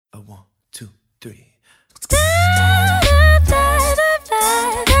1, 2, 3.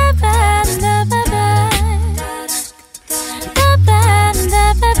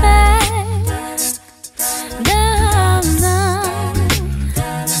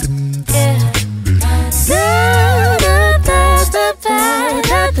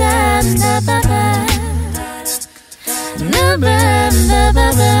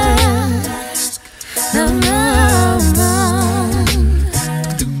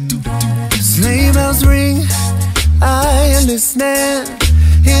 Sleigh bells ring, I am listening.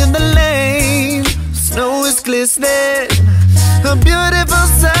 In the lane, snow is glistening. A beautiful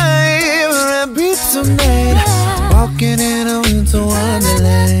sight, we're happy tonight. Walking in a winter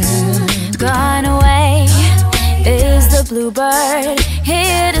wonderland. Gone away is the bluebird.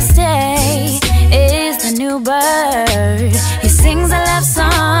 Here to stay is the new bird. He sings a love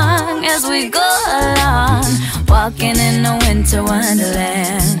song as we go along, walking in a winter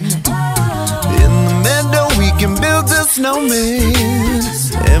wonderland. In the meadow we can build a snowman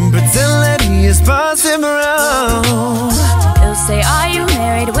and pretend that he is passing around. He'll say, are you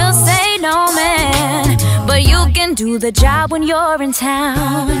married? We'll say, no man, but you can do the job when you're in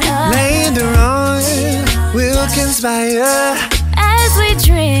town. Later on we'll conspire as we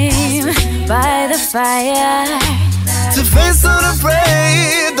dream by the fire to face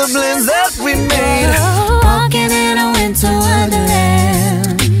unafraid the plans that we made. Walking in a winter wonderland.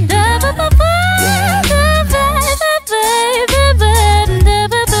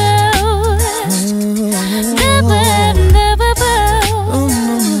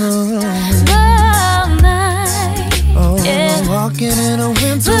 Walking in a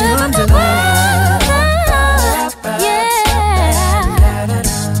winter wonderland.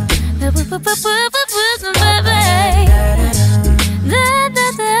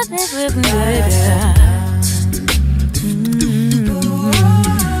 In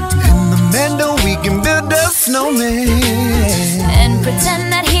the meadow we can build a snowman and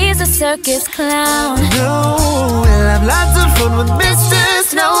pretend that he's a circus clown. No, we'll have lots of fun with Mr.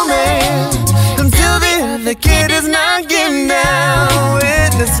 Snowman until the other kid is knocking down.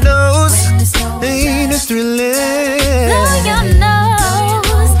 When the snows ain't it thrilling? Blow your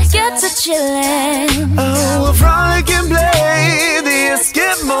nose, gets a chillin'. Oh, we'll frolic and play the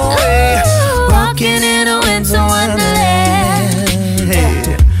Eskimo way. Walking in a winter wonderland. Hey,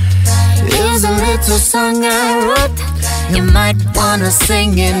 here's a little song I wrote. You might wanna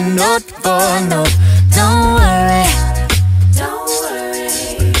sing it note for note. Don't worry, Don't worry,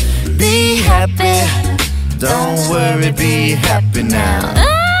 be happy. Don't worry, be happy now.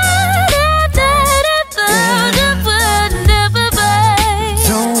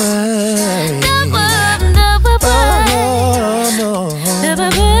 Don't worry, oh no.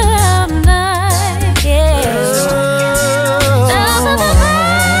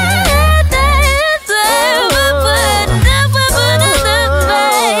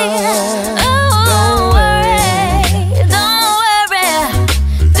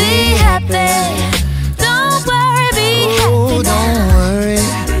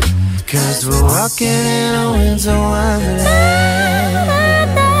 Walking in a winter wonderland.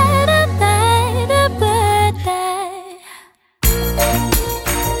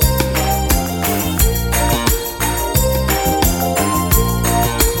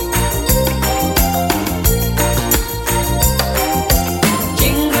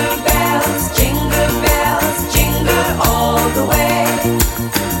 Jingle bells, jingle all the way.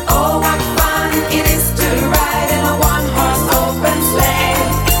 Oh, what fun it is to ride in a one-horse open sleigh.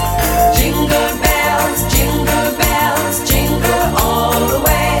 Jingle bells,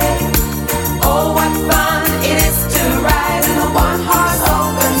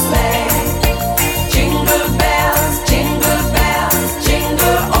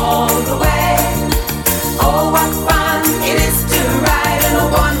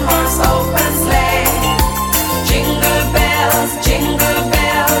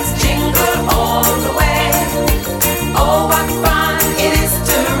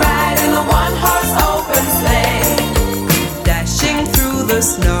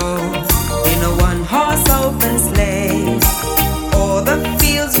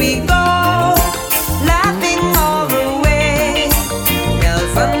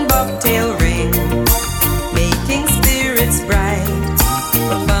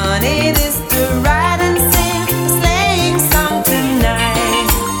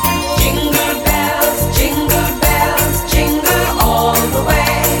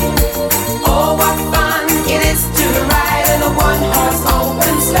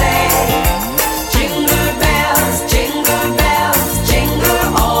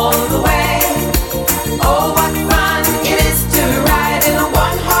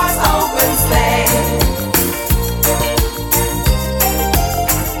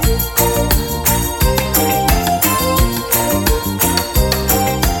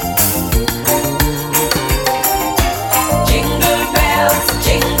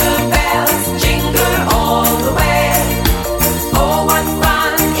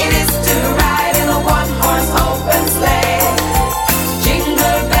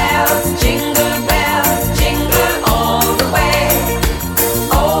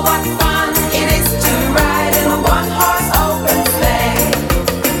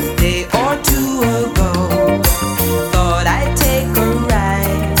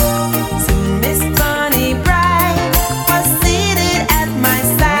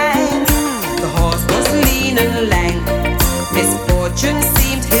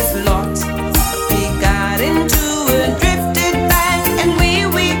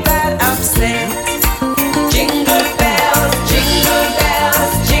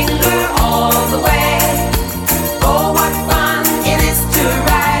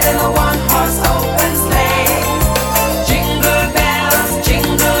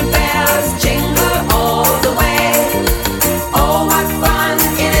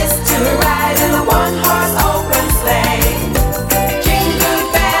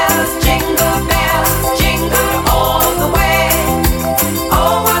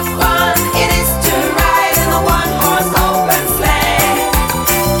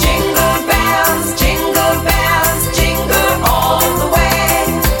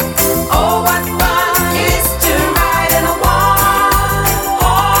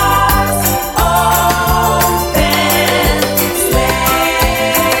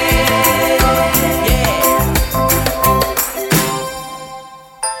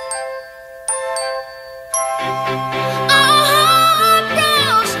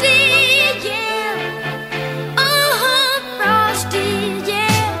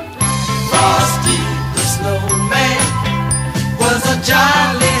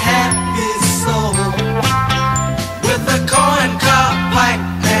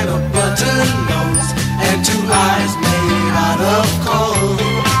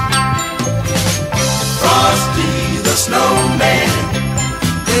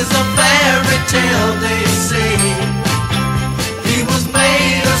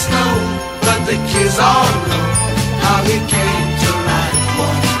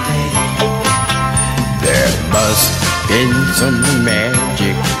 must been some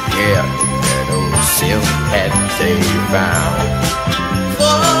magic, yeah, that old silk hat they found.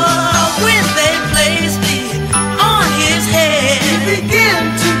 For when they placed it on his head, he began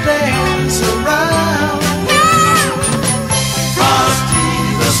to dance around. Frosty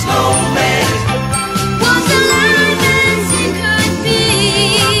the Snowman was alive as he could be,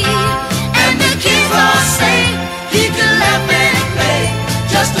 and the kids all say he could laugh and play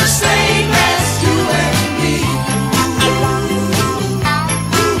just the same as you and me.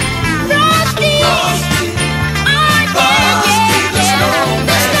 Frosty, Frosty, oh, Frosty the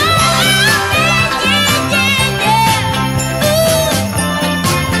Snowman.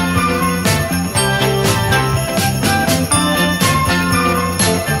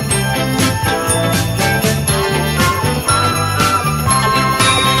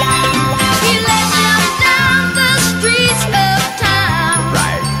 He led them down the streets of town.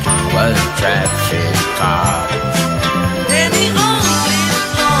 Right, was a traffic cop. And he only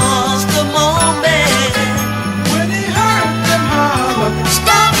lost a moment when he heard them holler,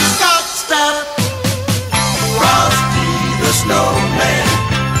 stop, stop, stop. Frosty the Snowman.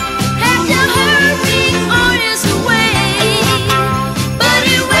 Had to hurry on his way, But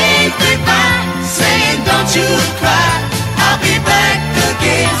he waved goodbye, saying, don't you cry, I'll be back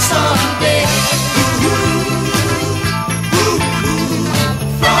again someday.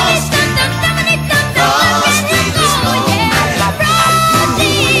 Frosty, Frosty the Snowman.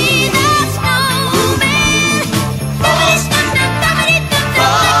 Frosty the Snowman. Frosty,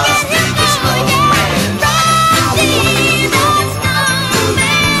 Frosty the Snowman. Frosty the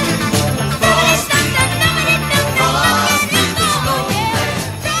Snowman. Frosty, Frosty the Snowman.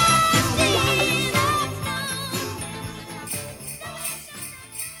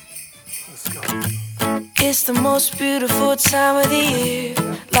 It's the most beautiful time of the year.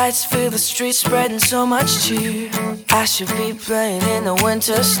 Lights fill the streets, spreading so much cheer. I should be playing in the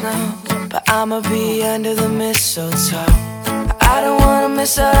winter snow, but I'ma be under the mistletoe. I don't wanna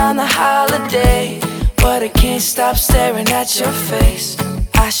miss out on the holiday, but I can't stop staring at your face.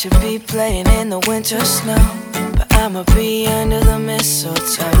 I should be playing in the winter snow, but I'ma be under the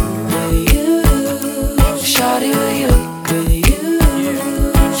mistletoe. With you, shawty, with you, with you,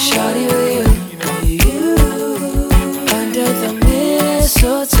 shawty, with you. Under the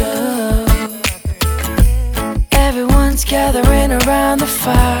mistletoe, everyone's gathering around the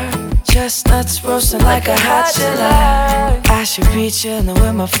fire, chestnuts roasting like a hot July. I should be chilling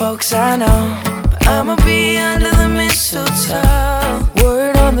with my folks, I know, but I'ma be under the mistletoe.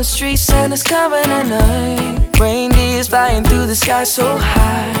 Word on the street, Santa's coming tonight. Reindeers flying through the sky so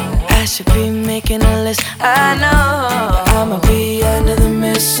high. I should be making a list, I know, but I'ma be under the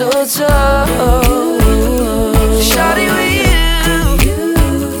mistletoe. Shawty with you,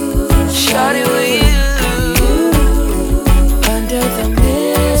 shawty with you, under the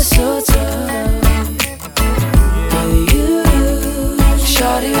mistletoe. With you,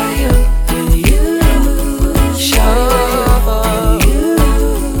 shawty with you, shawty with you,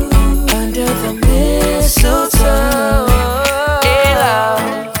 under the mistletoe. Hey,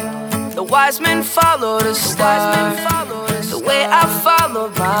 love, the wise men follow the star, the way I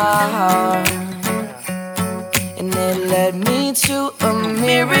followed my heart. And it led me to a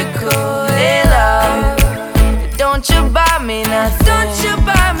miracle. Hey, love, don't you buy me nothing, don't you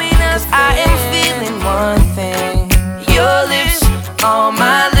buy me nothing. I am feeling one thing, your lips on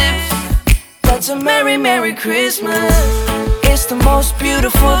my lips. That's a merry, merry Christmas. It's the most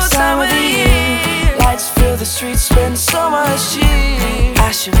beautiful time of the year. Lights fill the streets, spend so much cheer.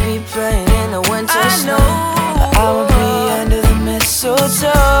 I should be playing in the winter snow, but I'ma be under the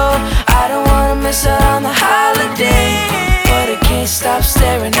mistletoe. I don't wanna miss out on the holiday, but I can't stop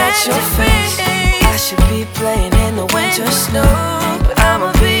staring at your face. I should be playing in the winter snow, but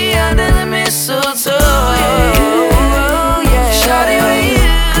I'ma be under the mistletoe. Shawty with you,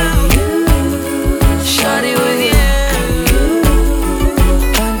 shawty with you,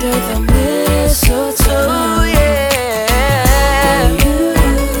 under the mistletoe, yeah.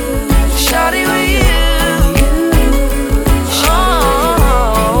 Shawty with you,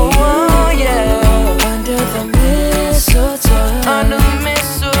 oh yeah, under the mistletoe, under the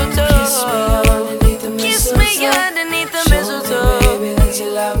mistletoe. Kiss me underneath the mistletoe, baby, that you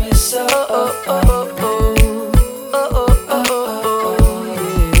love me so.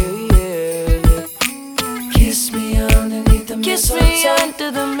 Kiss me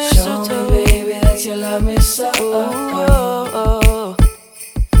under the mistletoe. Show me, baby, that you love me so.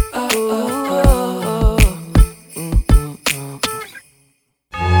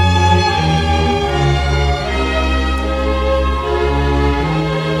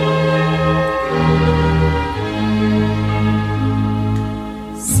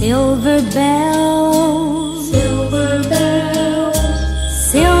 bells, silver bells,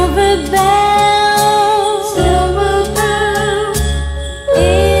 silver bells, silver bells.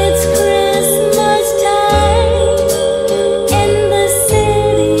 It's Christmas time in the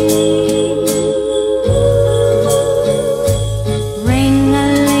city.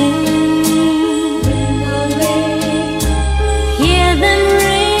 Ring-a-ling, ring-a-ling, hear them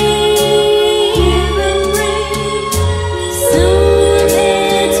ring, hear them ring. Soon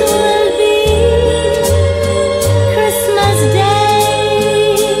it will be Christmas Day.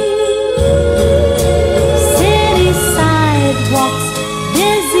 City sidewalks,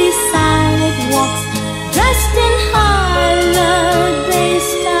 busy sidewalks, dressed in holiday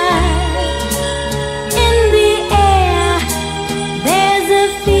style. In the air, there's a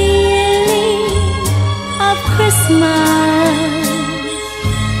feeling of Christmas.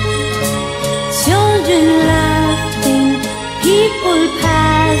 Children laughing, people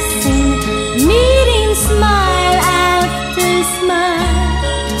passing, meeting smile after smile.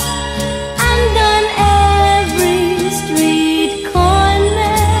 And on every street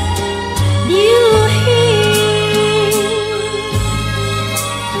corner you hear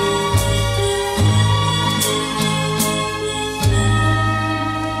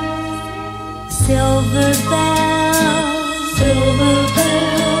silver bells, silver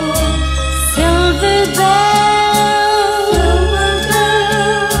bells, silver bells, silver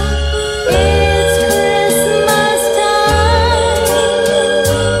bells. It's Christmas time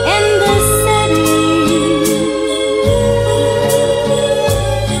in the city.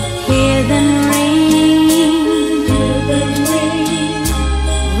 Hear them ring, hear them ring,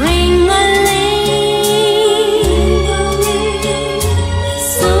 ring-a-ling, ring-a-ling.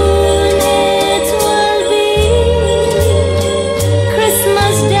 Soon it will be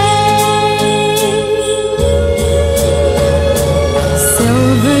Christmas Day.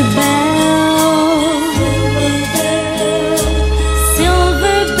 Silver bells,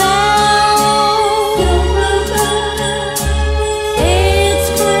 silver bells, silver bells. It's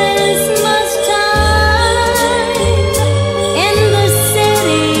Christmas time in the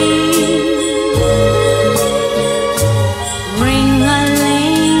city.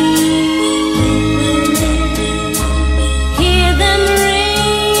 Ring-a-ling, hear them ring,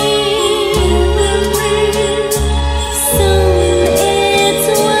 soon it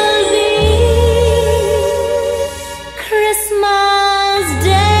will be Christmas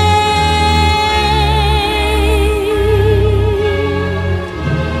Day.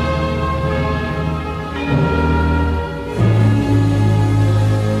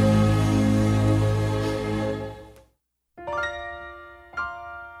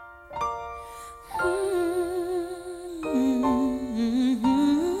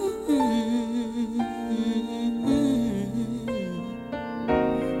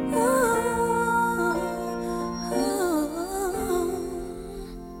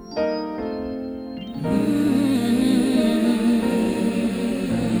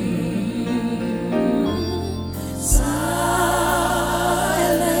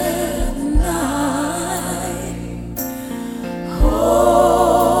 Silent night,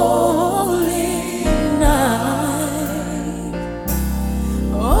 holy night,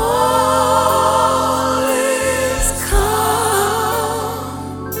 all is calm,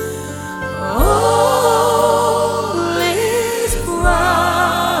 all is bright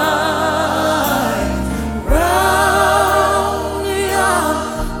round your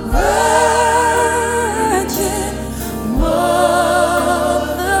virgin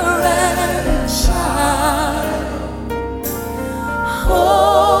mother and child.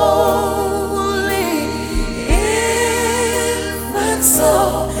 Holy infant, so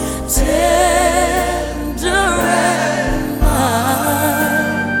tender and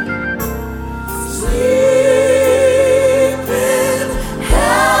mild, sleep in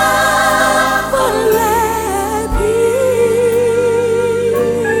heavenly peace.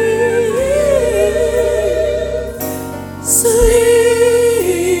 Sleep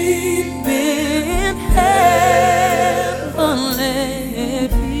in heavenly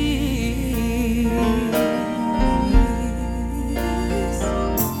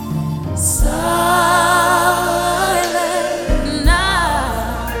peace.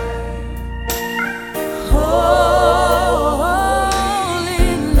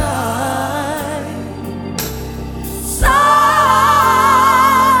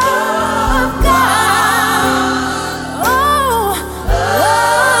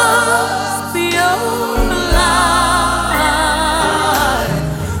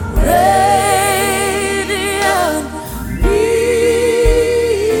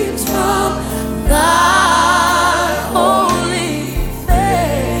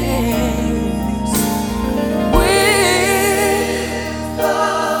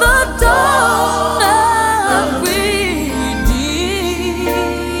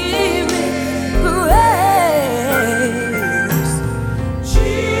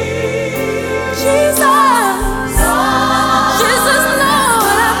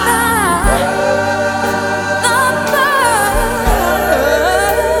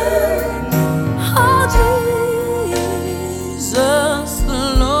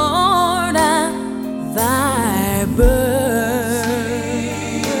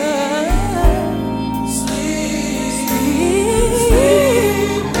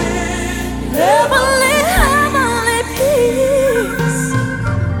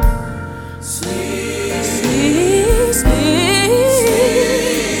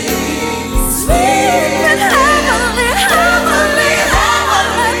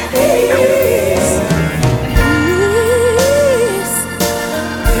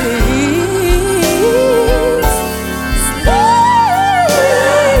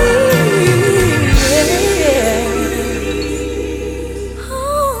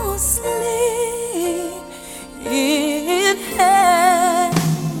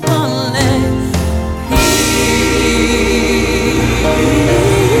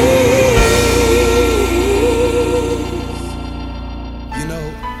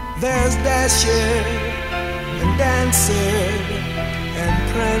 There's Dasher and Dancer and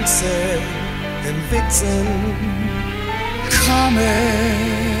Prancer and Vixen,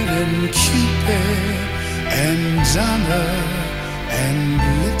 Comet and Cupid and Donner and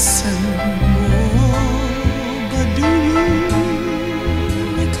Blitzen. oh, but do you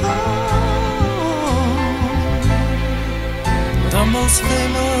recall the most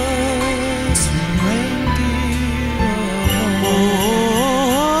famous reindeer? Oh,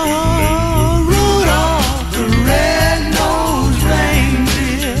 Rudolph the red-nosed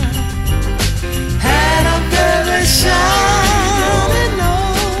reindeer had a very shiny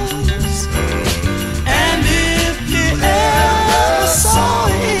nose, and if you ever saw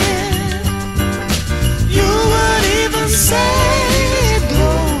it, you would even say it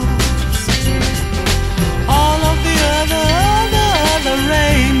glows. All of the other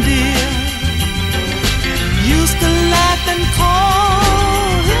reindeer used to laugh and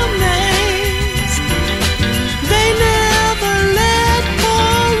call him names. They never let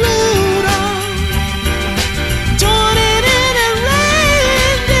poor Rudolph join in any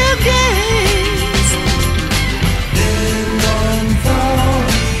reindeer games. Then one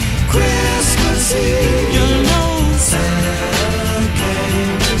foggy Christmas Eve, you know Santa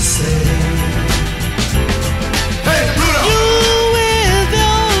came to say, "Hey Rudolph, you with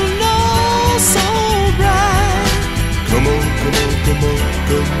your nose so bright, Come on, come on, come on,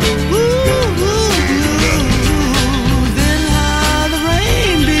 come on. then how the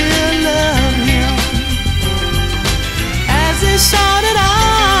reindeer loved him as he shouted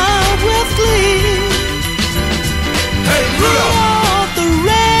out with glee, Hey Rudolph! Rudolph the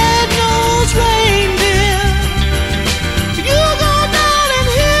red-nosed reindeer, you go down in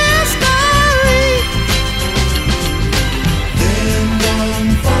history." Then one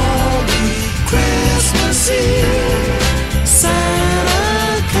foggy Christmas Eve, Santa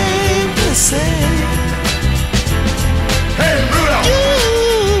came to say, Hey Rudolph! "You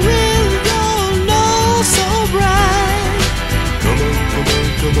with your nose so bright, Come on, come on,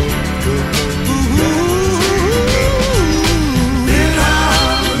 come on, come on. then how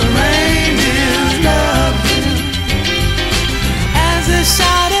the reindeers loved him as they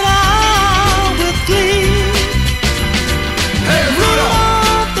shouted out with glee, Hey Rudolph!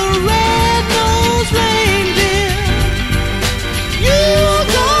 Rudolph the red-nosed reindeer, you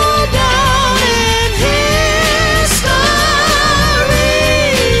go down in history."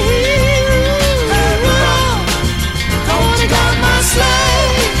 Hey Rudolph, come on and got my sleigh.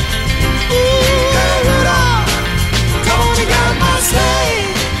 Ooh, hey Rudolph, come on and got my sleigh.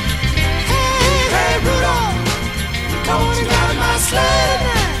 Hey Rudolph, come on and got my sleigh.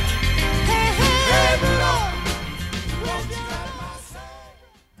 Hey Rudolph, come on and got my sleigh.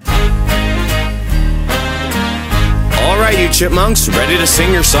 All right, you chipmunks, ready to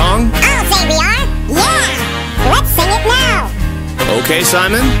sing your song? I'll say we are. Yeah. Let's sing it now. Okay,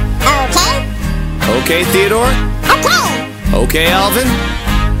 Simon? Okay. Okay, Theodore? Okay. Okay, Alvin?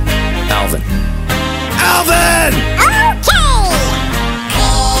 Alvin. Alvin! Okay.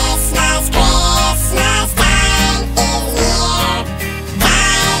 Christmas, Christmas time is near.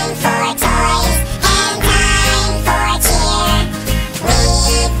 Time for toys and time for cheer.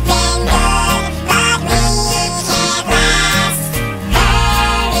 We've been good, but we can't last.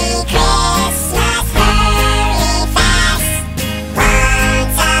 Hurry Christmas, hurry fast.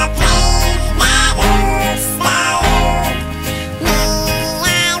 Once a plane that oops the loop. Me,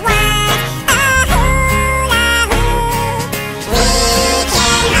 I want a hula hoop. We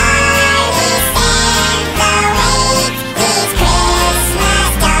can hardly stand the wait. These Christmas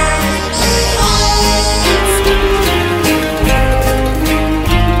don't be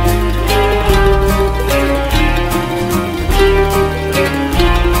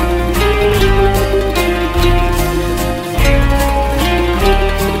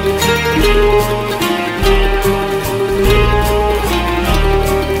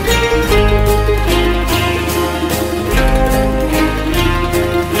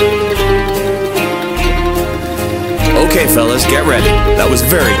Okay, fellas, get ready. That was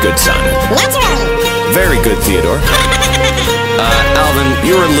very good, Simon. naturally. Very good, Theodore. Alvin,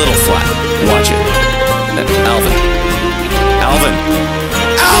 you're a little flat. Watch it. Alvin. Alvin.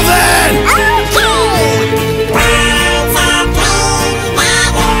 Alvin! Okay. Once a plane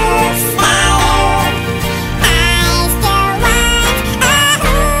that oops the loop. I still want a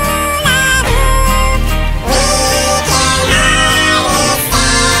hula hoop. We can hardly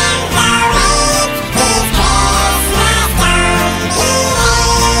stand the wait. These Christmas don't be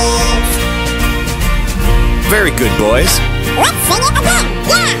late. Very good, boys. Let's sing it again.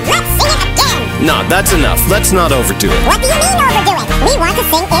 Yeah, let's sing it again. No, that's enough. Let's not overdo it. What do you mean overdo it? We want to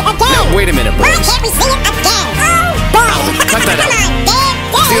sing it again. Now, wait a minute, Why boys. can't we sing it again? Oh, boy. Cut that out. Come on, Dad.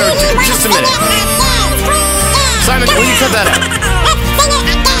 Theodore, We want just to a sing minute. it again. Yeah. Simon, will you cut that out? Let's sing it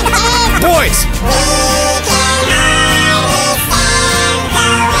again, Dad. Boys!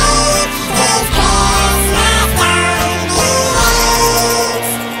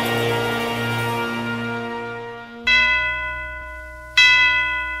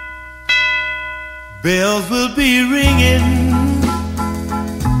 Bells will be ringing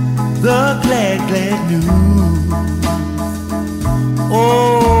the glad, glad news.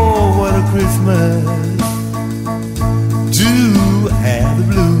 Oh, what a Christmas to have the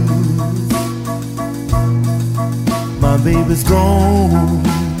blues. My baby's gone,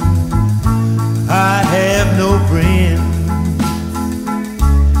 I have no friends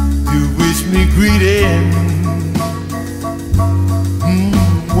to wish me greeting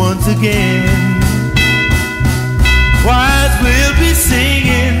once again. Choirs will be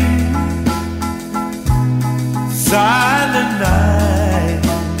singing Silent Night,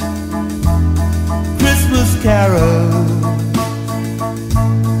 Christmas carol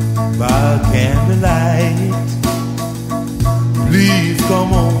by candlelight. Please come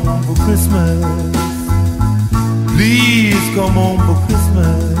home for Christmas. Please come home for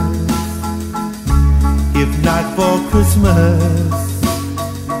Christmas. If not for Christmas,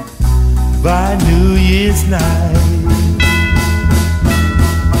 by New Year's night.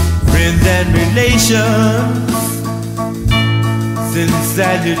 Friends and relations send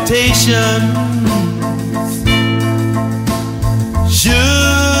salutations,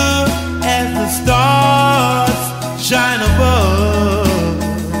 sure as the stars shine above.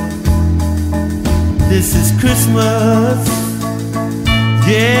 This is Christmas,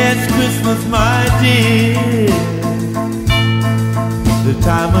 yes, Christmas, my dear. The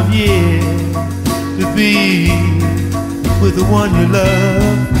time of year to be with the one you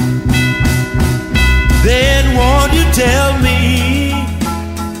love. Then won't you tell me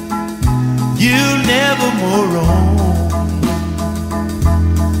you'll never more roam?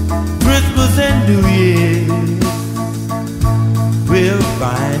 Christmas and New Year's will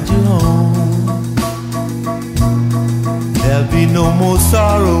find you home. There'll be no more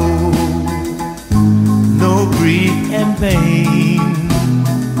sorrow, no grief and pain.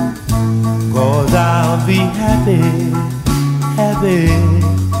 'Cause I'll be happy, happy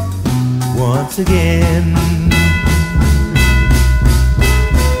once again.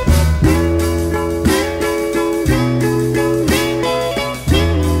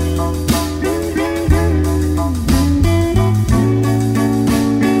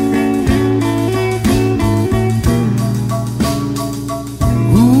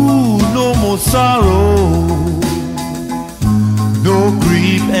 Ooh, no more sorrow, no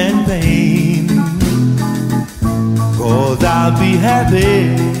grief and pain. 'Cause I'll be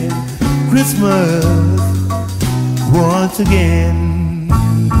happy Christmas once again.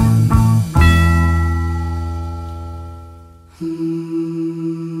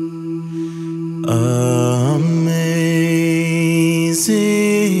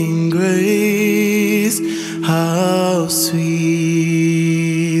 Amazing grace, how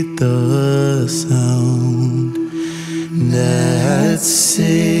sweet the sound that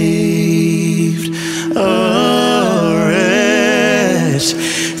saved a wretch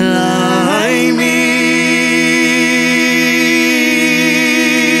like me.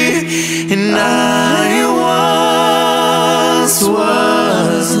 And I once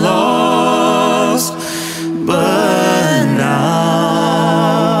was lost, but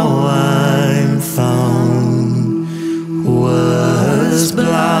now I'm found. Was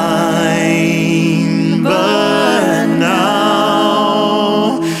blind, but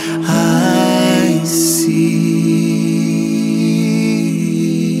now I see.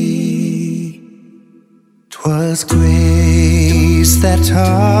 'Twas grace that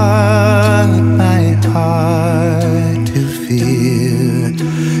taught my heart to fear,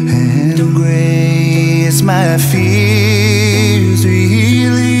 and grace my fears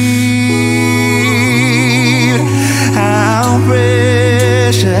relieved. How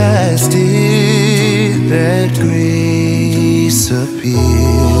precious did that grace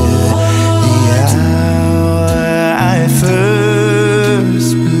appear the hour I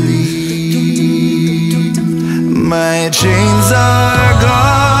first believed. My chains are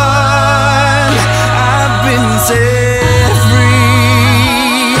gone, I've been set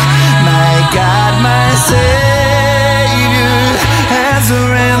free. My God, my Savior has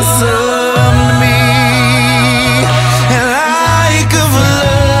ransomed me. And like a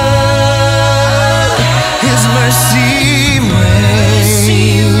flood, His mercy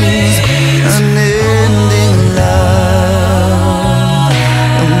reigns, unending love.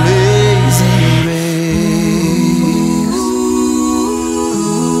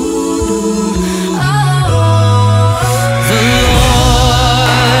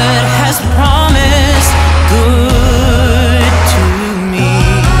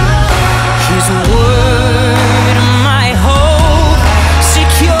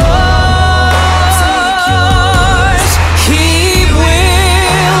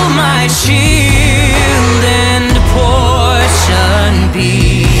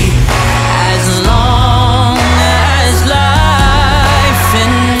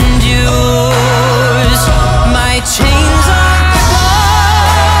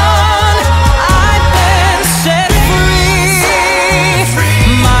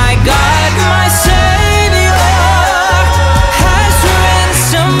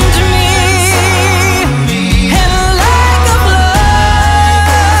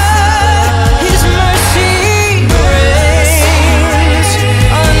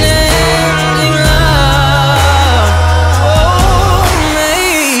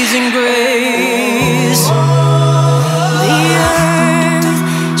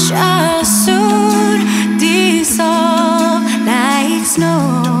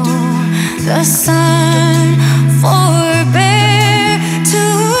 snow, the sun forbear to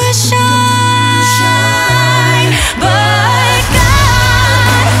shine. But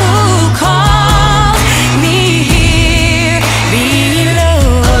God, who called me here below,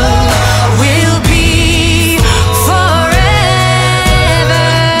 will be forever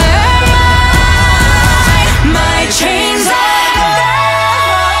mine. My chains are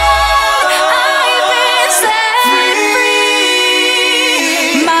I've been set free.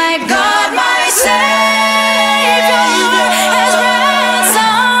 My God, my Savior has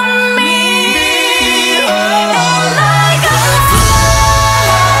ransomed me. And like a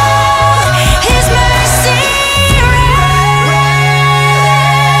flood, His mercy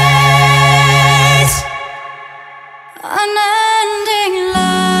reigns. Unending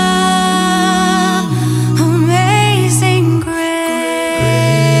love, amazing grace.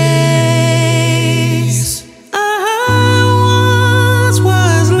 I once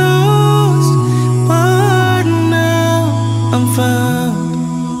was lost, but now I'm found.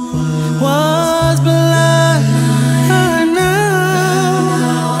 Was blind, but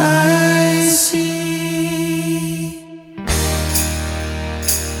now I see.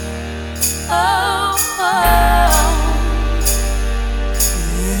 Oh,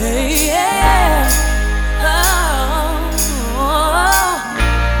 yeah.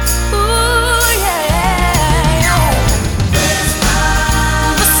 Ooh, yeah.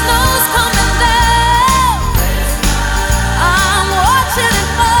 The snow's coming down. I'm watching it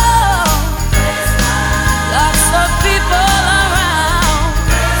fall. Lots of people around.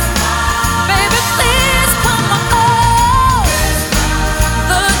 Baby, please come home.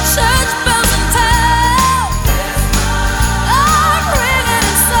 The church bells in town are ringing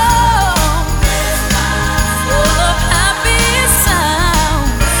in songs full of happy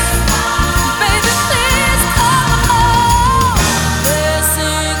sounds. Baby, please come home. They're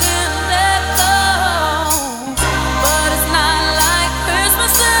singing their songs, but it's not like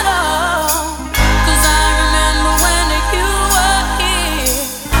Christmas at all. 'Cause I remember when you were here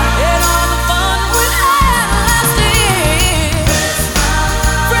and all the fun we had last year.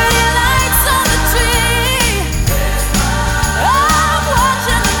 Pretty lights on the tree, I'm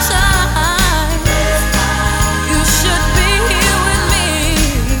watching them shine. You should be here with me.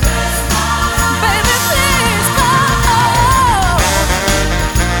 Baby, please come home.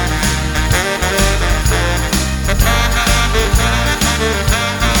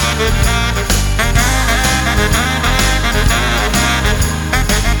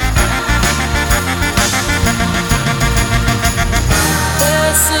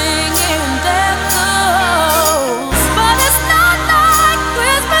 They're singing their songs, but it's not like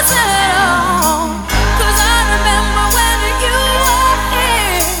Christmas at all. 'Cause I remember when you were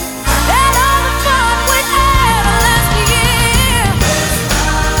here and all the fun we had last year.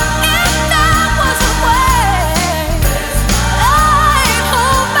 If that was a way, I'd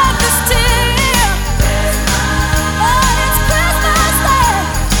hold back this tear. But it's Christmas Day.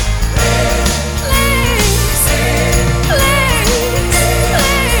 Please, please,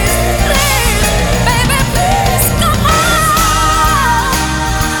 baby, please come home.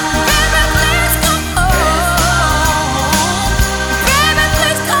 Baby, please come home. Baby,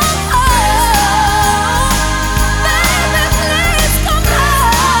 please come home. Baby, please come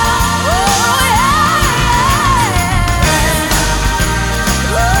home. Oh,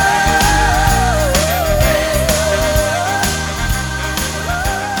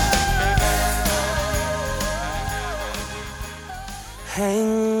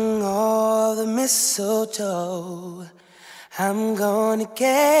 Hang all the mistletoe. I'm gonna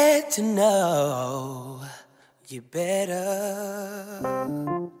get to know you better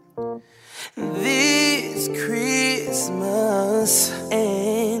this Christmas.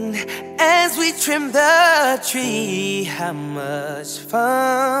 And as we trim the tree, how much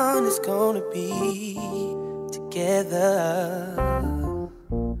fun it's gonna be together.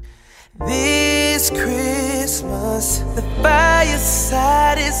 This Christmas, the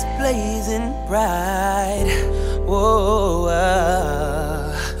fireside is blazing bright. Whoa,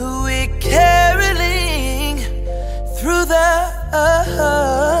 we're caroling through the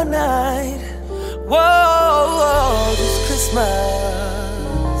night. Whoa, this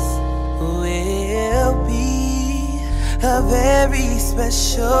Christmas will be a very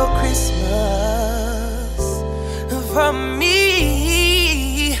special Christmas for me.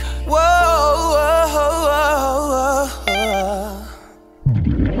 Whoa,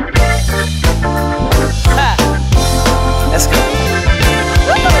 let's go.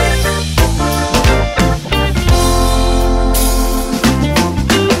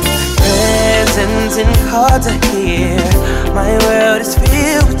 Presents and cards are here. My world is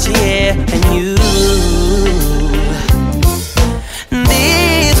filled with you, yeah, and you.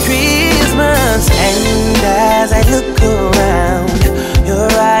 This Christmas, and as I look around,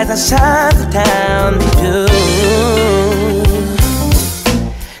 your eyes are shining down the blue.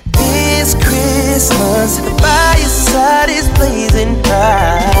 This Christmas, the fire side is blazing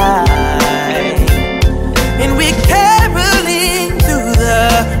bright, and we're caroling through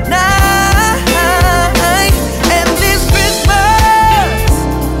the night. And this Christmas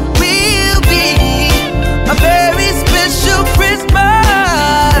will be a very special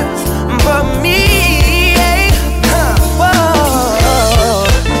Christmas for me. Whoa.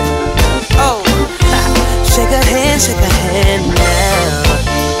 Oh, shake a hand now.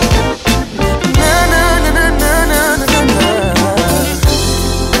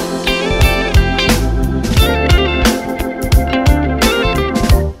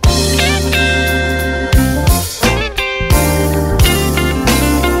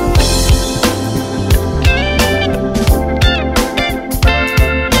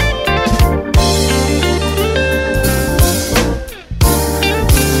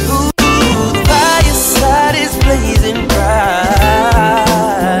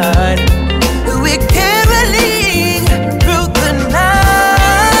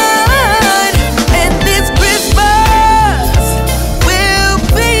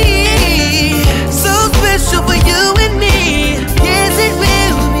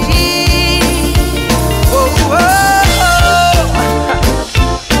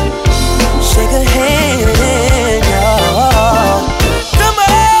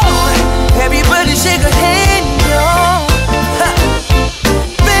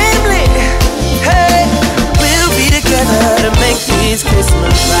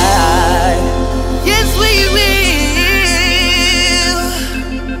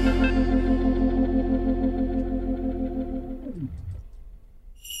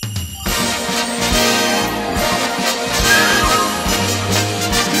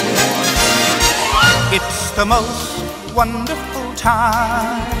 The most wonderful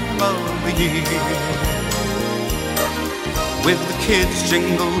time of the year, with the kids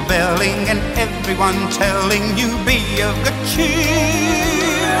jingle belling and everyone telling you be of good cheer.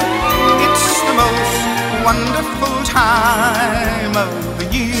 It's the most wonderful time of the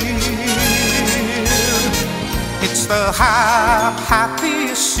year. It's the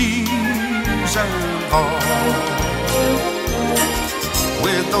happiest season of all,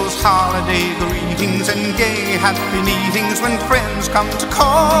 with those holiday greetings and gay happy meetings when friends come to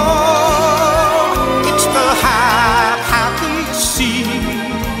call. It's the happiest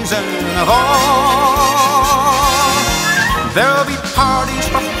season of all. There'll be parties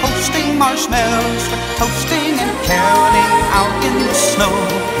for hosting, marshmallows for toasting, and caroling out in the snow.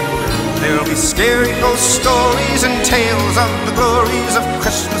 There'll be scary ghost stories and tales of the glories of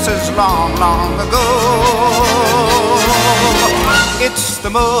Christmases long, long ago. It's the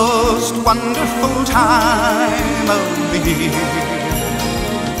most wonderful time of the year.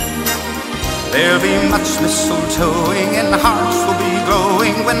 There'll be much mistletoeing and hearts will be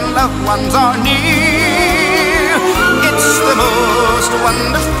glowing when loved ones are near. It's the most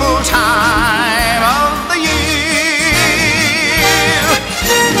wonderful time of the year.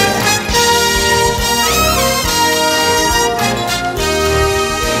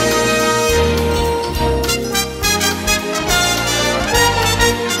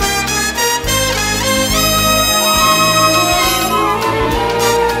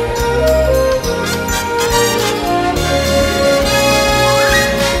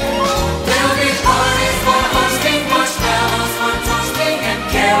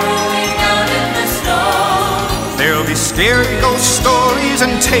 Scary ghost stories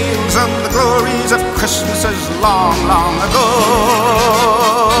and tales of the glories of Christmases long, long ago.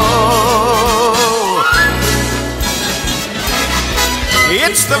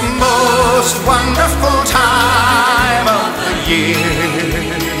 It's the most wonderful time of the year.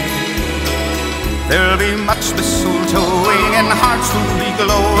 There'll be much mistletoeing and hearts will be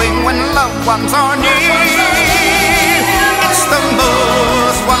glowing when loved ones are near. It's the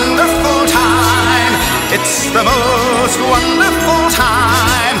most wonderful time. It's the most wonderful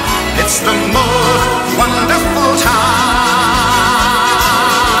time. It's the most wonderful time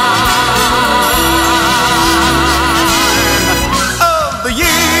of the year.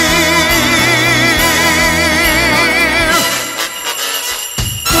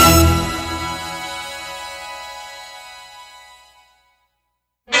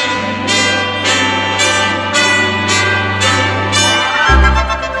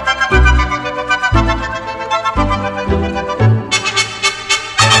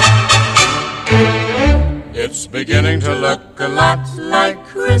 beginning to look a lot like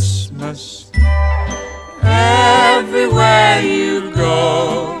Christmas everywhere you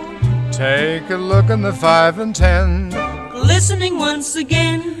go. Take a look in the 5 and 10, glistening once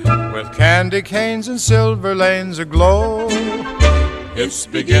again, with candy canes and silver lanes aglow. It's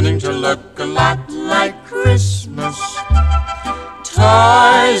beginning to look a lot like Christmas.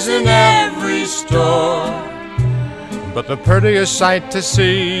 Toys in every store, but the prettiest sight to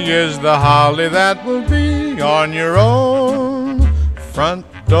see is the holly that will be on your own front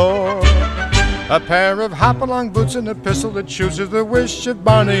door. A pair of hop-along boots and a pistol that chooses the wish of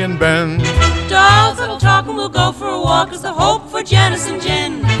Barney and Ben. dolls that'll talk and we'll go for a walk is the hope for Janice and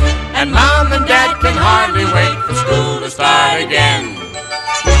Jen. And Mom and Dad can hardly wait for school to start again.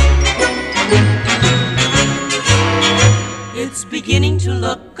 It's beginning to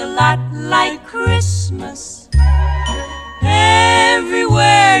look a lot like Christmas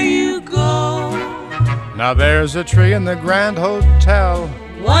everywhere you go. Now there's a tree in the Grand Hotel,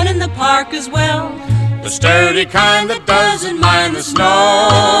 one in the park as well, the sturdy kind that doesn't mind the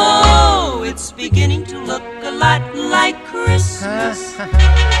snow. It's beginning to look a lot like Christmas.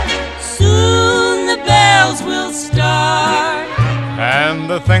 Soon the bells will start, and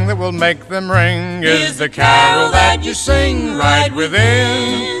the thing that will make them ring is the carol that you sing right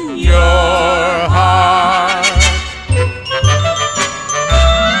within your heart.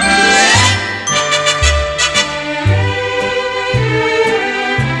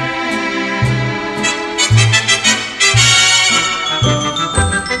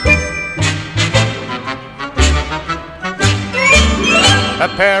 A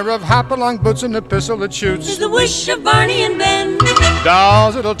pair of hop-along boots and a pistol that shoots is the wish of Barney and Ben.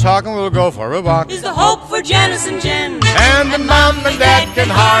 Dolls that'll talk and we'll go for a walk is the hope for Janice and Jen. And the Mom and Dad can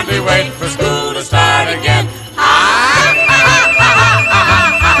hardly wait for school to start again.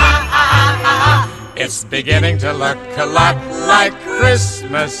 It's beginning to look a lot like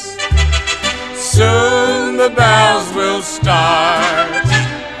Christmas. Soon the bells will start,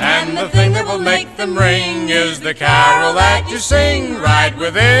 and the thing that will make them ring is the carol that you sing right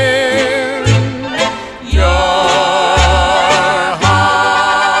within your heart.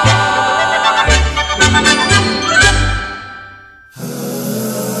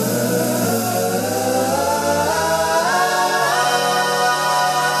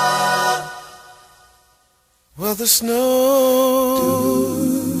 Well, the snow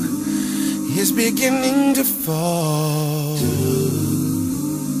is beginning to fall,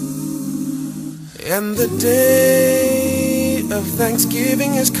 and the day of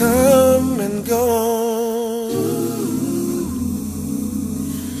Thanksgiving has come and gone.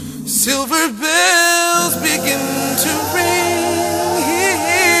 Silver bells begin to ring,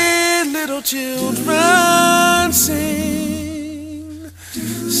 hear little children sing.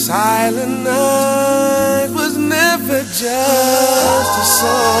 Silent night was never just a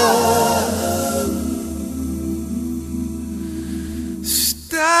song.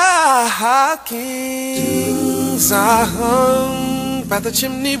 Stockings are hung by the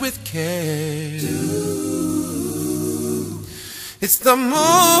chimney with care. It's the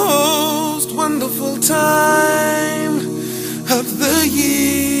most wonderful time of the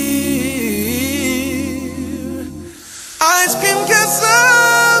year. Ice cream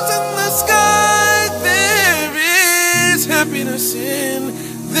castles in the sky, there is happiness in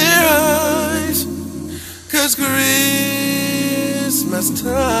their eyes, 'cause Christmas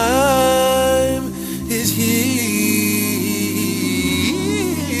time is here.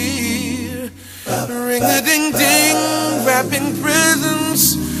 Ring-a-ding-ding, wrapping presents,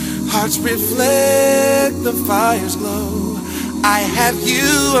 hearts reflect the fire's glow. I have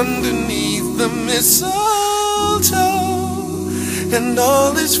you underneath the mistletoe, and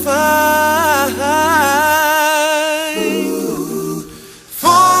all is fine.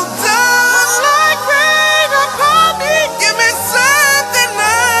 Fall down like rain upon me, give me something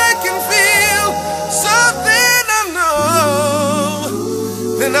I can feel, something I know,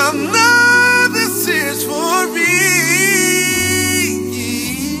 then I'll know this is for real.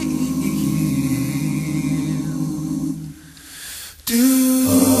 Do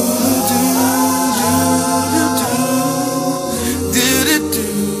do do do do do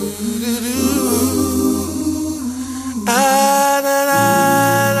do do. Ah da da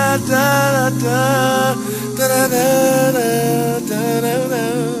da da da da da da da da.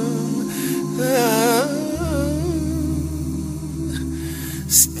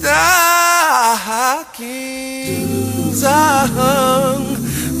 Stockings are hung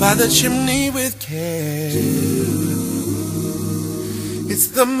by the chimney with care. It's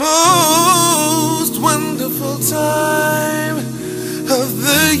the most wonderful time of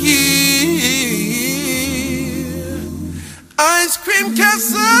the year. ice cream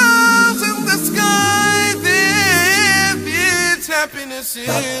castles in the sky. There is happiness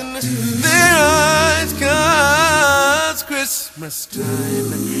in their eyes, 'cause Christmas time,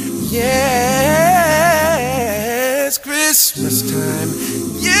 yes, Christmas time,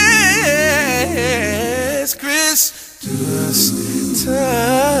 yes, Christmas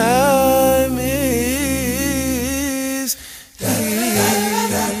time is here.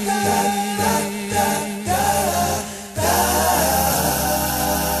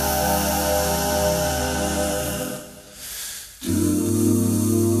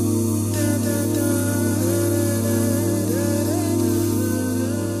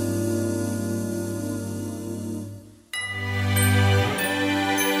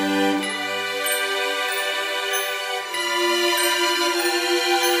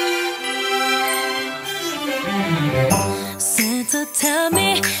 Santa, tell me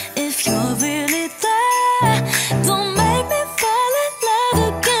if you're really there. Don't make me fall in love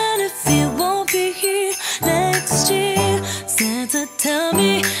again if you won't be here next year. Santa, tell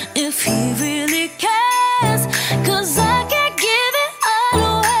me if he really cares, 'cause I can't give it all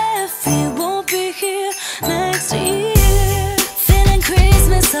away if he won't be here next year. Feeling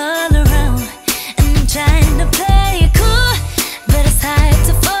Christmas all around, and I'm trying to play it cool, but it's hard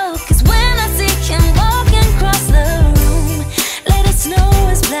to focus when I see him walking across the room. Let it snow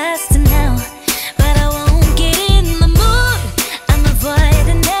is blasting now, but I won't get in the mood. I'm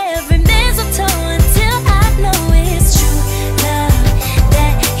avoiding every mistletoe until I know it's true love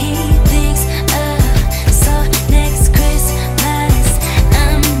that he thinks of. So next Christmas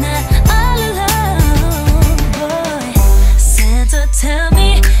I'm not all alone, boy. Santa, tell me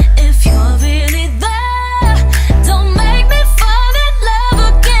if you're really there. Don't make me fall in love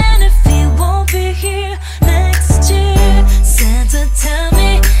again if he won't be here next year. Santa, tell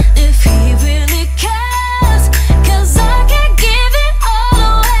me if he really cares, 'cause I can't give it all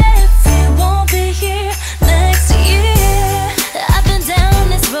away if he won't be here next year. I've been down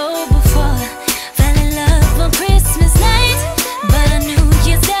this road before, fell in love on Christmas night, but on New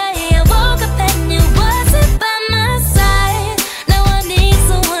Year's Day I woke up and you wasn't by my side. Now I need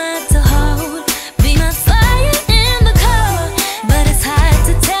someone to hold, be my fire in the cold, but it's hard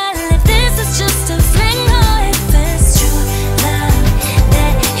to tell if this is just a fling or if it's true love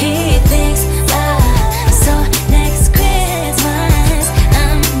that he thinks of. So next Christmas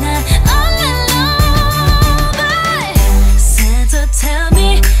I'm not all alone, but Santa, tell me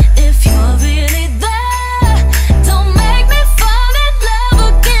if you're really there. Don't make me fall in love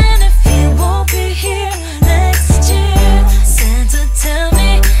again if he won't be here next year. Santa, tell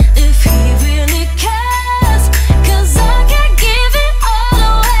me if he really cares, 'cause I can't give it all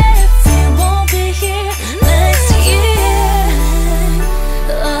away if he won't be here next year.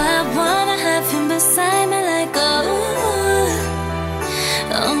 Oh, I wanna have him beside me like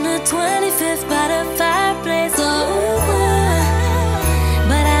on the 25th by the fireplace.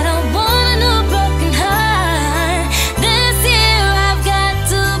 But I don't want a new broken heart. This year I've got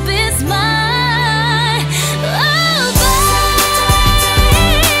to be smart. Oh,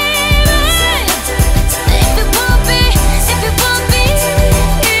 baby, if you won't be here, Santa,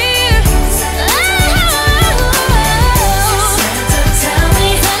 tell me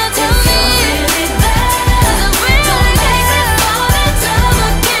if you're really there. 'Cause it really makes me fall in love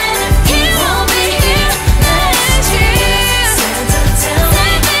again if he won't be here next year. Santa, tell me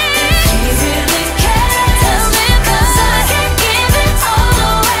if he really cares. Tell me, 'cause I can't give it all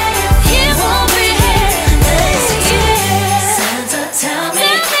away if he won't be here next year. Santa, tell me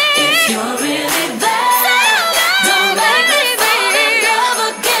if you're really there. Don't make me fall in love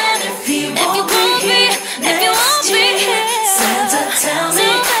again if he won't be here next year. Santa, tell me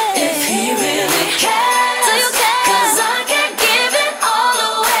if he really cares. 'Cause I can't give it all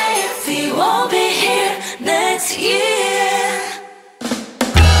away if he won't be here next year.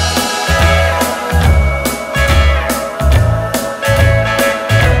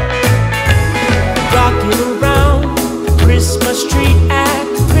 Rocking around the Christmas tree at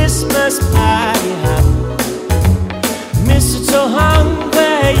the Christmas party hop. Mistletoe hung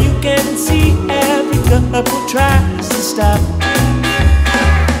where you can see every couple tries to stop.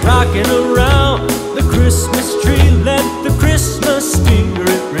 Rocking around the Christmas tree, let the Christmas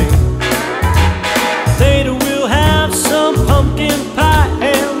spirit ring. Later we'll have some pumpkin pie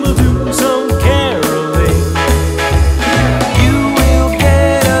and we'll do some caroling. You will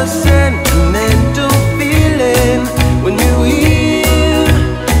get a sentimental feeling when you hear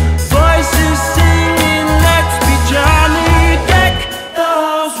voices singing, "Let's be jolly." Deck the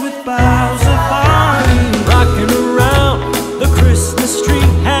halls with boughs of holly. Rocking around the Christmas tree,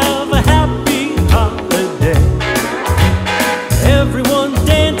 have a happy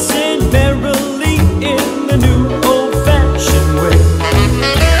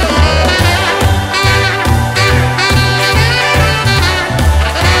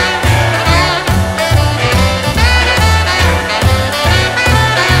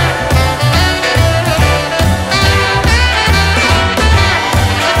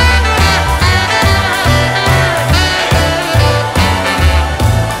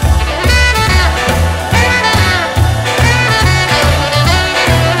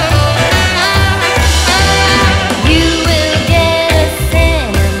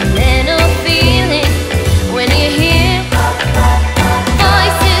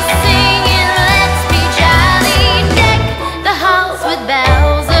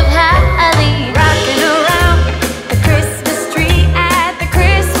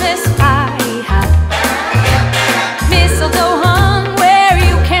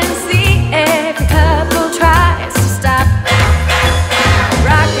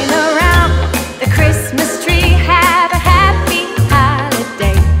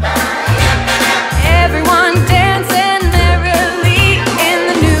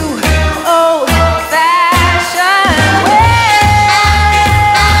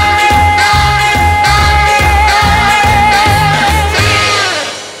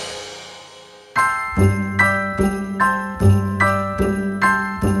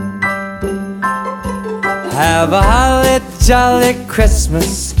jolly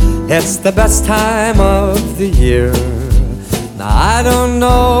Christmas. It's the best time of the year. Now I don't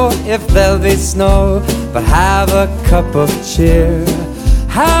know if there'll be snow, but have a cup of cheer.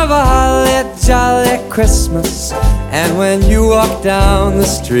 Have a holly jolly Christmas. And when you walk down the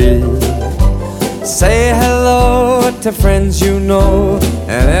street, say hello to friends you know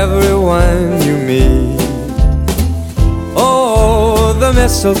and everyone you meet. Oh, the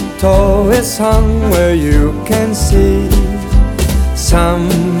mistletoe is hung where you can see.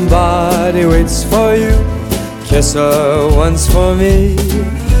 Somebody waits for you, kiss her once for me.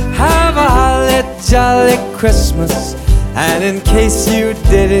 Have a holly jolly Christmas. And in case you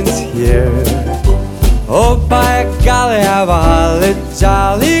didn't hear, oh by golly, have a holly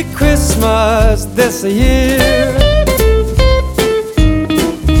jolly Christmas this year.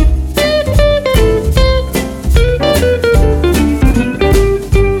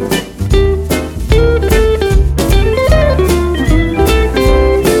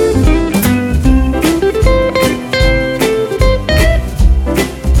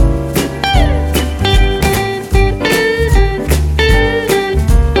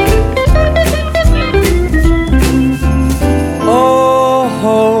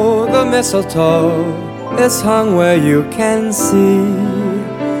 Mistletoe is hung where you can see.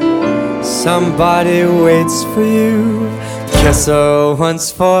 Somebody waits for you, kiss her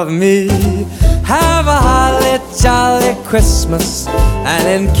once for me. Have a holly jolly Christmas. And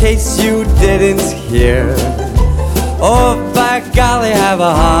in case you didn't hear, oh by golly, have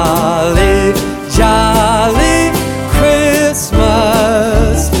a holly jolly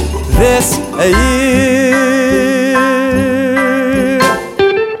Christmas this year.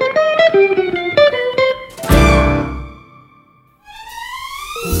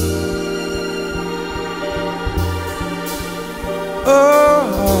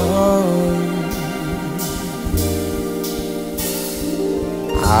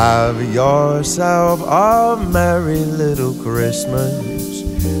 Have yourself a merry little Christmas.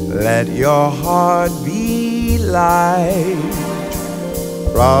 Let your heart be light.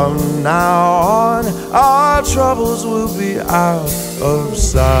 From now on, our troubles will be out of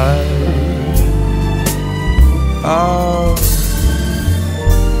sight. Oh.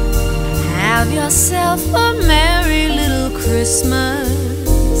 Have yourself a merry little Christmas.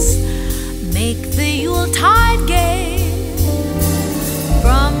 Make the Yuletide gay.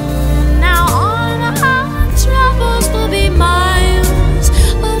 From now on, our troubles will be miles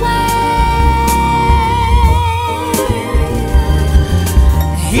away.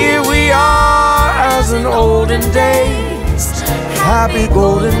 Here we are as in olden days, happy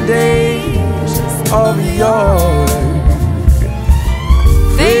golden days of yore.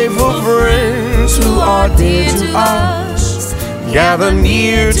 Faithful friends who are dear to us, gather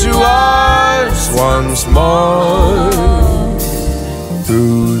near to us once more.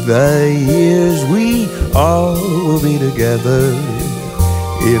 Through the years we all will be together,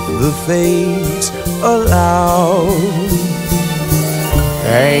 if the fates allow.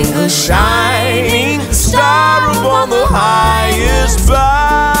 Hang a shining star upon the highest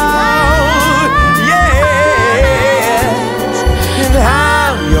bough, yes, and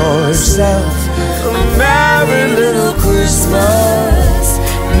have yourself a merry little Christmas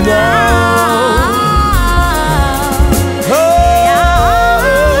now.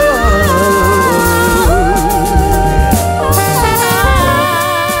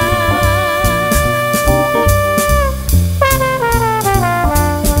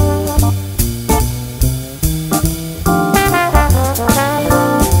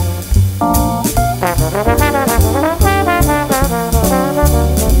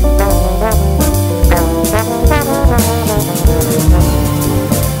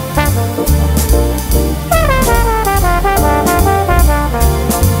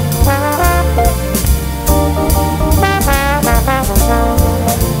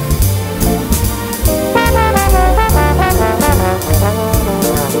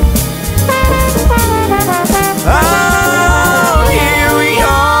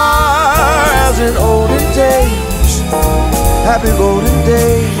 Happy golden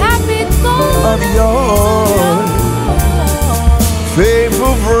days of yore.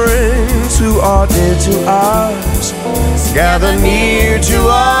 Faithful friends who are dear to us, gather near to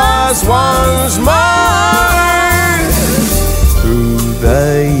us once more. Through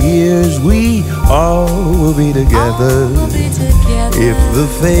the years we all will be together, if the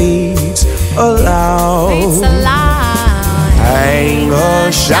fates allow. Hang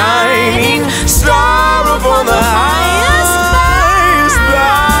a shining star upon the highest bough.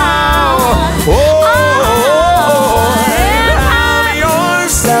 Oh, and have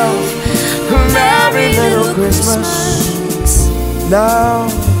yourself a merry little Christmas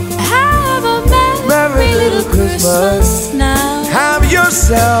Have a merry little Christmas now. Have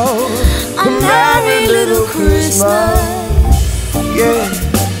yourself a merry little Christmas. Yeah,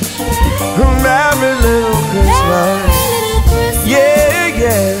 a merry little Christmas. Yeah,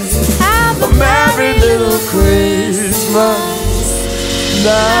 yeah. Have a merry little Christmas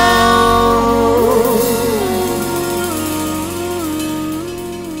now.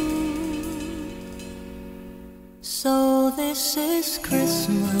 So this is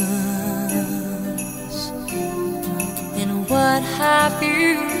Christmas, and what have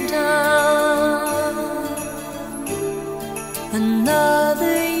you done?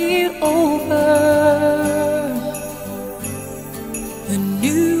 Another year over, a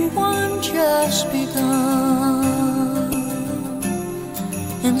new one just begun.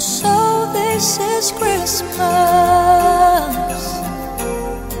 And so this is Christmas.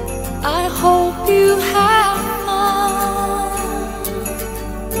 I hope you have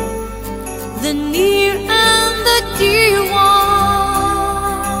the near and the dear ones,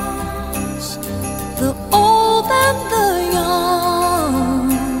 the old and the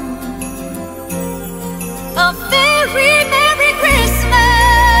young. A very Merry Christmas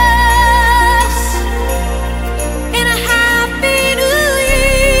and a Happy New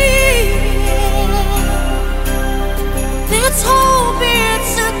Year. Let's hope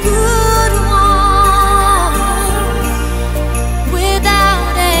it's a good one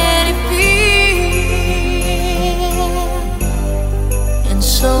without any fear. And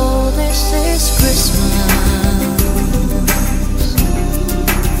so this is Christmas,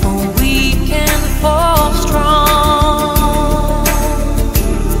 for weak and for strong,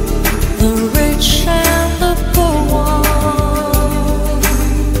 the rich and the poor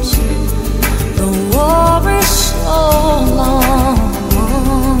ones. The war is so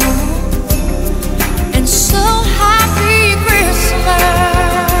long, and so happy Christmas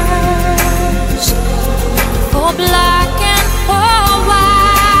for black and for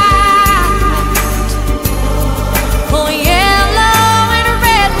white, for yellow and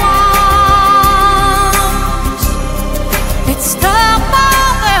red ones. Let's stop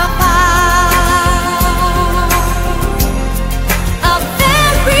all their fight. A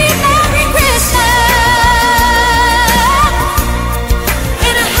very Merry Christmas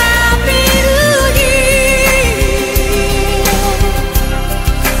and a Happy New Year.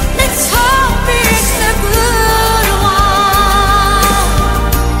 Let's hope it's a good one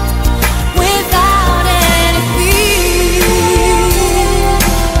without any fear.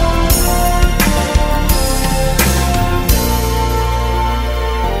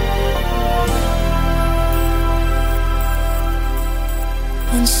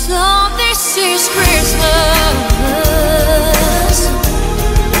 And so this is Christmas,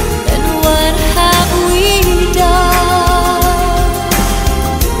 and what have we done?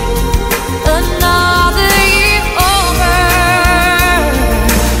 Another year over,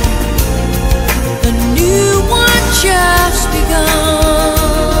 a new one just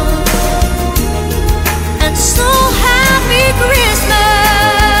begun. And so happy Christmas.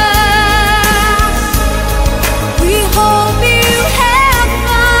 We hope you have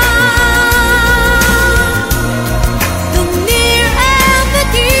fun. The near and the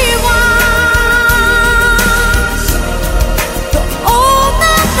dear ones, the old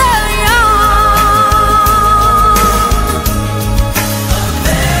and the young. A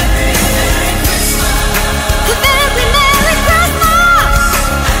very Merry Christmas. A very Merry Christmas.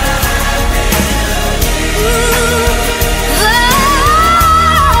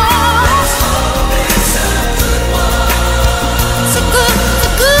 It's a good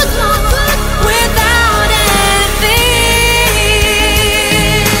one without anything.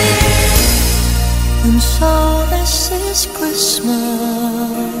 And so this is Christmas,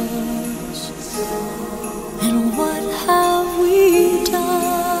 and what have we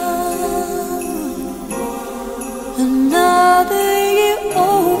done? Another year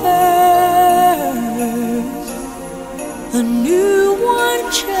over, a new one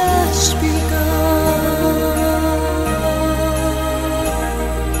just begun.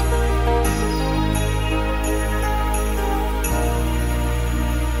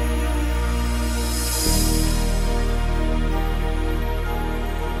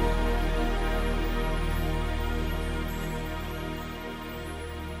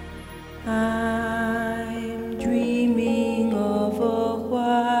 I'm dreaming of a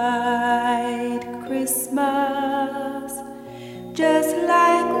white Christmas, just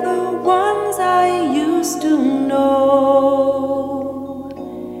like the ones I used to know,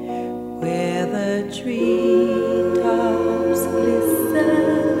 where the treetops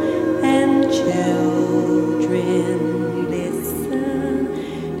glisten and children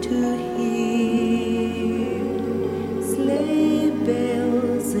listen to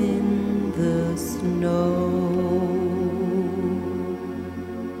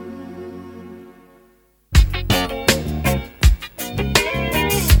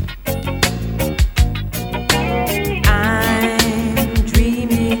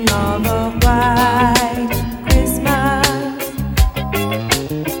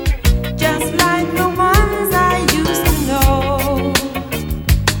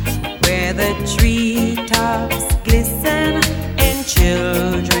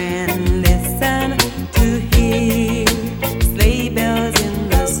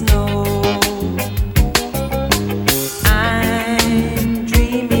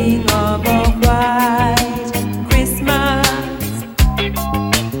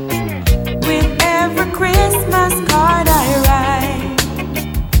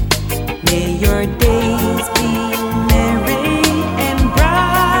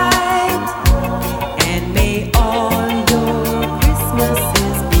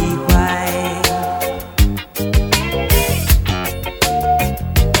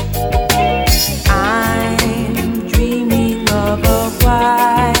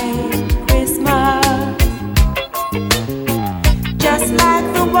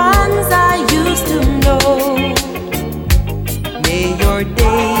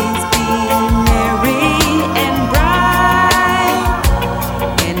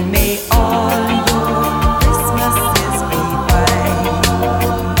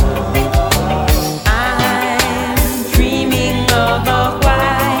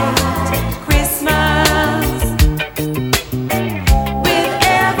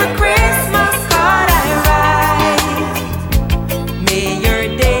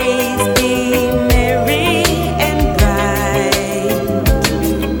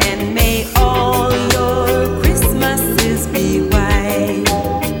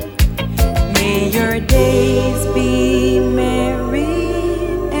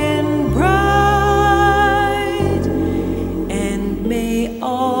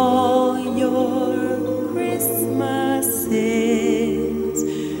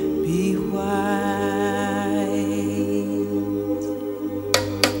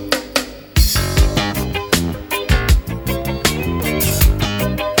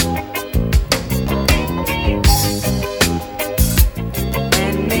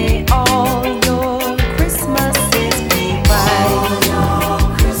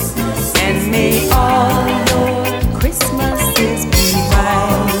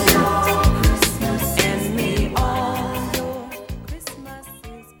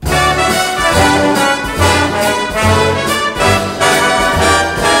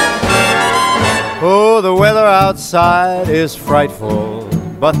outside is frightful,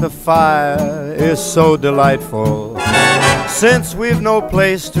 but the fire is so delightful. Since we've no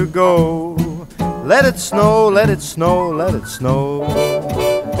place to go, let it snow, let it snow, let it snow.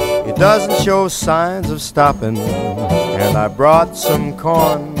 It doesn't show signs of stopping, and I brought some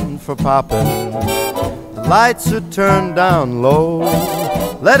corn for popping. The lights are turned down low.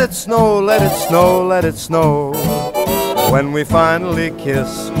 Let it snow, let it snow, let it snow. When we finally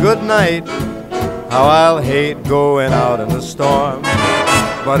kiss goodnight, how I'll hate going out in the storm.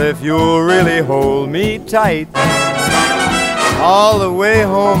 But if you'll really hold me tight, all the way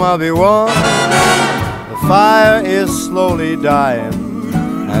home I'll be warm. The fire is slowly dying,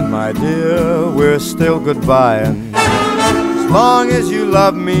 and my dear, we're still goodbying. As long as you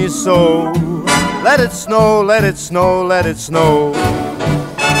love me so, let it snow, let it snow, let it snow. He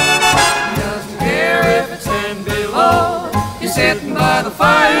doesn't care if it's 10 below. He's sitting by the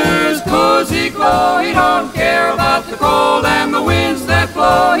fire's cozy glow. He don't care about the cold and the winds that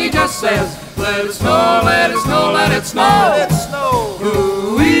blow. He just says, let it snow, let it snow, let it snow. Let it snow.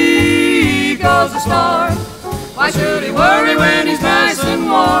 Ooh-wee goes the storm. Why should he worry when he's nice and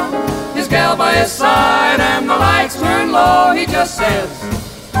warm? His gal by his side and the lights turn low. He just says,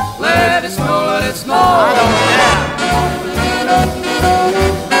 let it snow, let it snow. I don't care.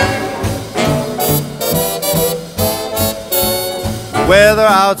 The weather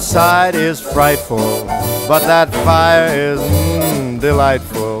outside is frightful, but that fire is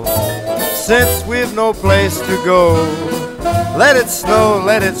delightful. Since we've no place to go, let it snow,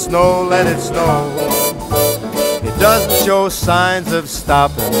 let it snow, let it snow. It doesn't show signs of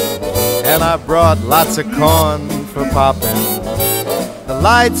stopping, and I brought lots of corn for popping. The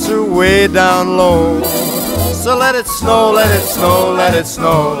lights are way down low, so let it snow, let it snow, let it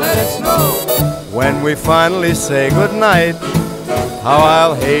snow, let it snow. When we finally say goodnight, how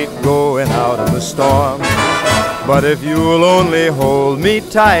I'll hate going out in the storm. But if you'll only hold me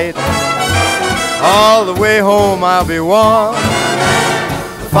tight, all the way home I'll be warm.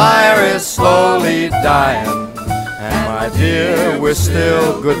 The fire is slowly dying, and my dear, we're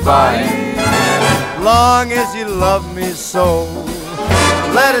still goodbye. Long as you love me so,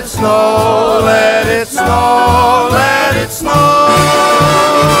 let it snow, let it snow, let it snow.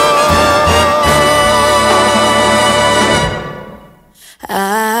 I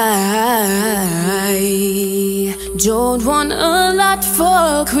don't want a lot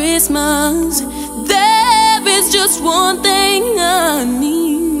for Christmas. There is just one thing I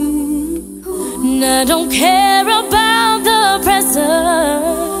need, and I don't care about the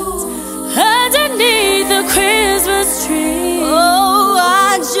presents underneath the Christmas tree. Oh,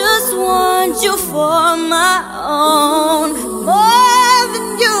 I just want you for my own, more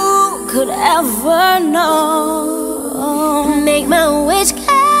than you could ever know. Make my wish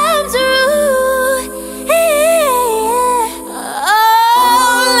come true.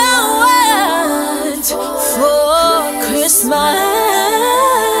 All I want for Christmas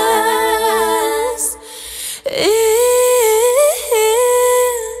is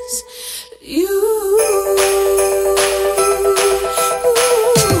you.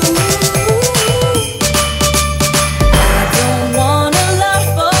 I don't want a lot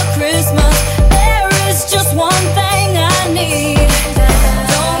for Christmas. There is just one thing I need.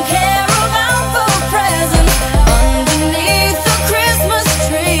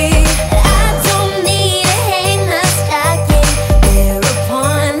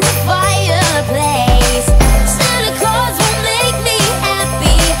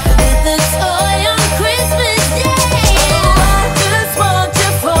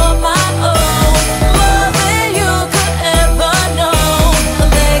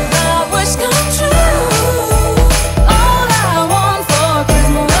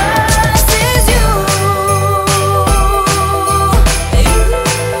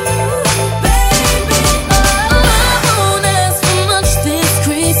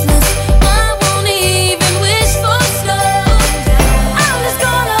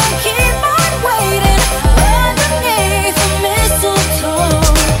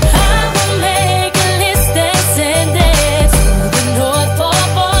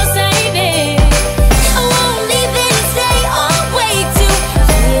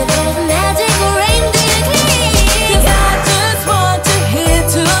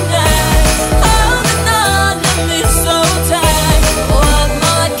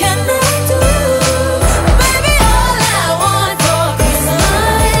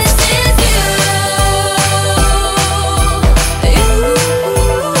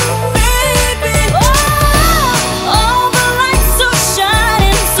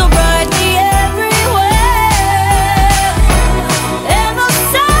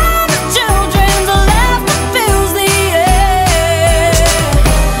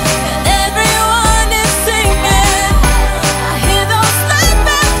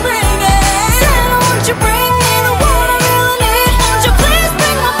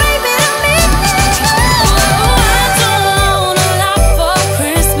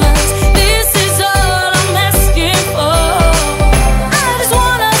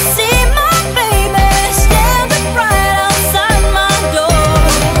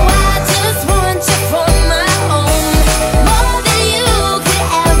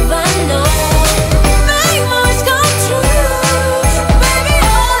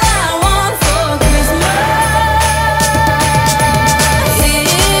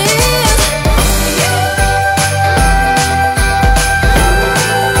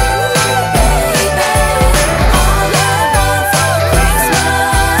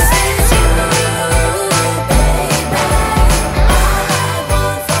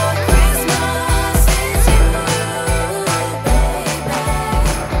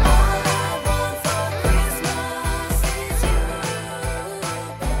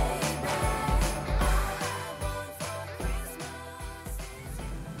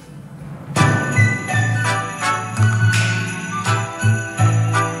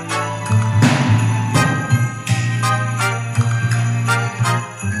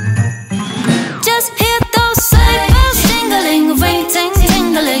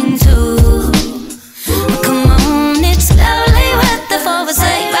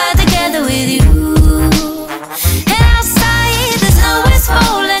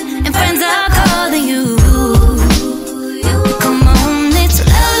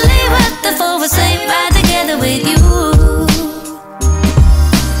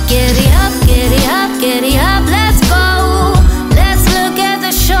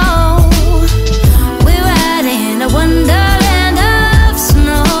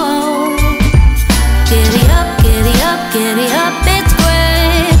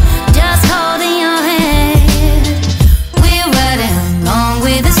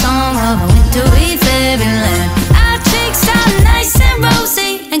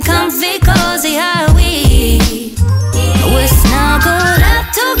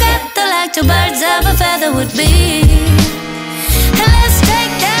 be. And let's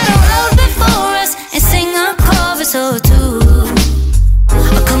take that road before us and sing a chorus or two.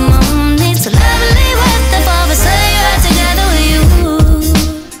 Oh, come on, it's lovely weather for us, say right together with you.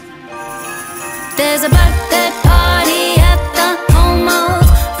 There's a birthday party at the home of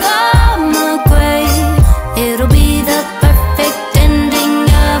Farmer Gray. It'll be the perfect ending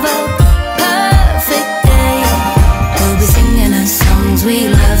of a perfect day. We'll be singing the songs we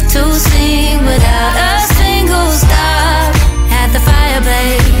love to sing without a single stop at the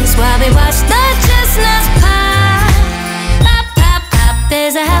fireplace while we watch the chestnuts pop. Pop, pop, pop.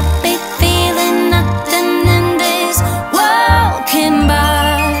 There's a happy feeling nothing in this world can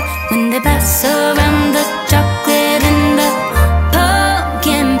buy when they pass around the chocolate and the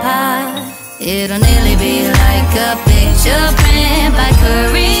pumpkin pie. It'll nearly be like a picture print by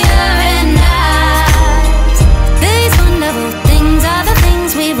Courier and Ives. These wonderful things are the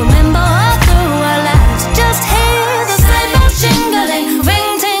things we remember all through our lives. Just hear the sleigh bells jingling,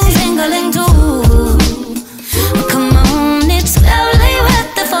 ring ting tingling too. Come on, it's lovely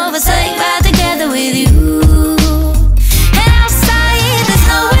weather for us, say right together with you. And outside the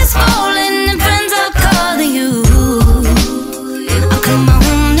snow is falling and friends are calling you. Oh, come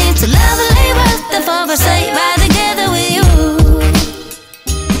on, it's lovely weather for us, say right together with you.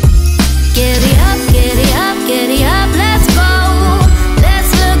 Giddy up, giddy up, giddy up, let's go.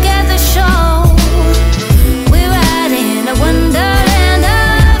 Let's look at the show. We're riding a wonderland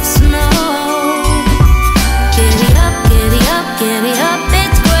of snow. Giddy up, giddy up, giddy up,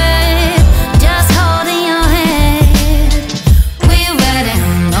 it's great. Just holding your hand. We're riding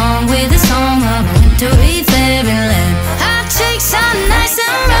along with the song of a wintry fairyland. Our cheeks are nice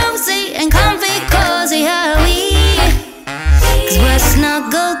and rosy and comfy, cozy, are we? 'Cause we're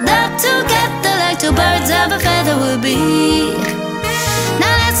snuggled up together like two birds of a feather would be.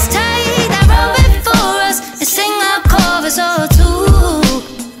 Now let's take that road before us and sing a chorus or two.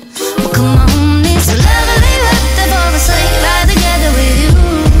 Oh, come on, it's lovely weather for us, say right together with you.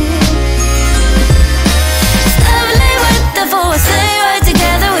 It's lovely weather for us, say right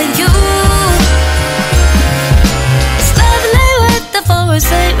together with you. It's lovely weather for us,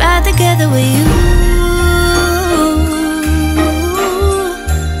 say right together with you.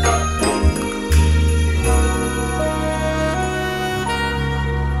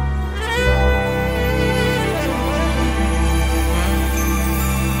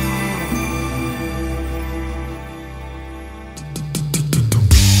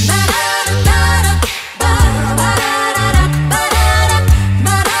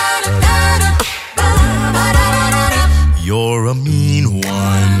 You're a mean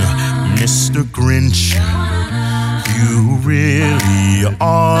one, Mr. Grinch. You really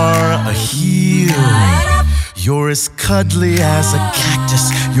are a heel. You're as cuddly as a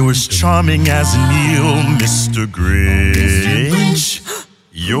cactus. You're as charming as an eel, Mr. Grinch.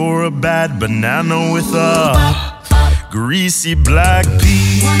 You're a bad banana with a greasy black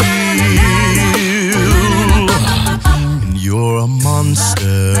peel. And you're a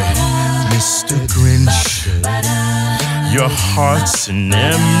monster, Mr. Grinch. Your heart's an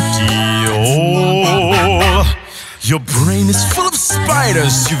empty hole. Your brain is full of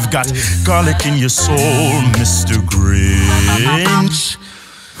spiders. You've got garlic in your soul, Mr. Grinch.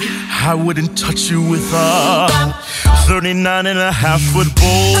 I wouldn't touch you with a 39.5-foot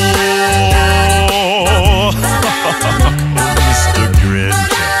bowl, Mr. Grinch.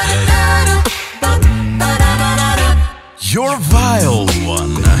 You're a vile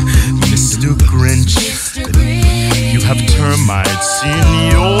one, Mr. Grinch. You have termites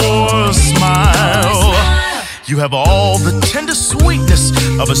in your smile. You have all the tender sweetness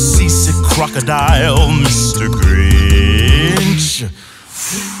of a seasick crocodile, Mr. Grinch.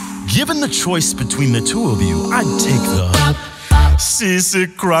 Given the choice between the two of you, I'd take the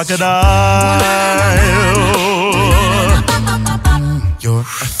seasick crocodile. You're a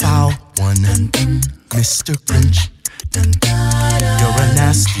foul one, Mr. Grinch. You're a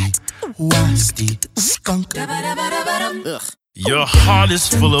nasty, wasty skunk. Your heart is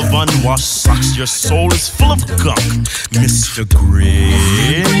full of unwashed socks. Your soul is full of gunk, Mr.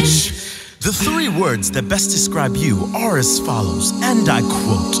 Grinch. The three words that best describe you are as follows, and I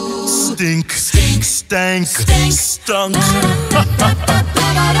quote: stink, stank, stunk.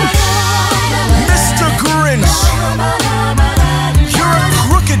 Mr. Grinch, you're a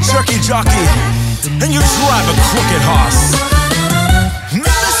crooked jerky jockey, and you drive a crooked horse.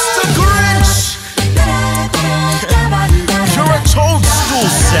 Mr. Grinch, you're a toadstool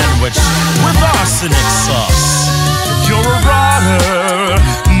sandwich with arsenic sauce. You're a rotter,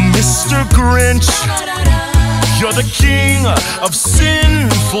 Mr. Grinch. You're the king of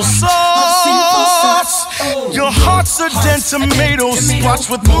sinful sauce. Your heart's a dead tomato splotch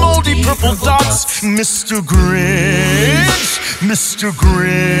with moldy purple dots. Mr. Grinch, Mr.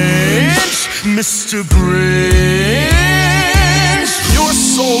 Grinch, Mr. Grinch. Your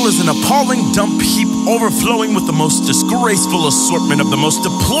soul is an appalling dump heap overflowing with the most disgraceful assortment of the most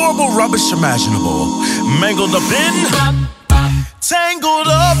deplorable rubbish imaginable. Mangled up in, tangled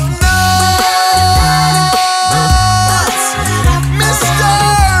up nuts, Mr.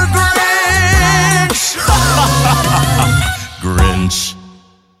 Grinch. Grinch.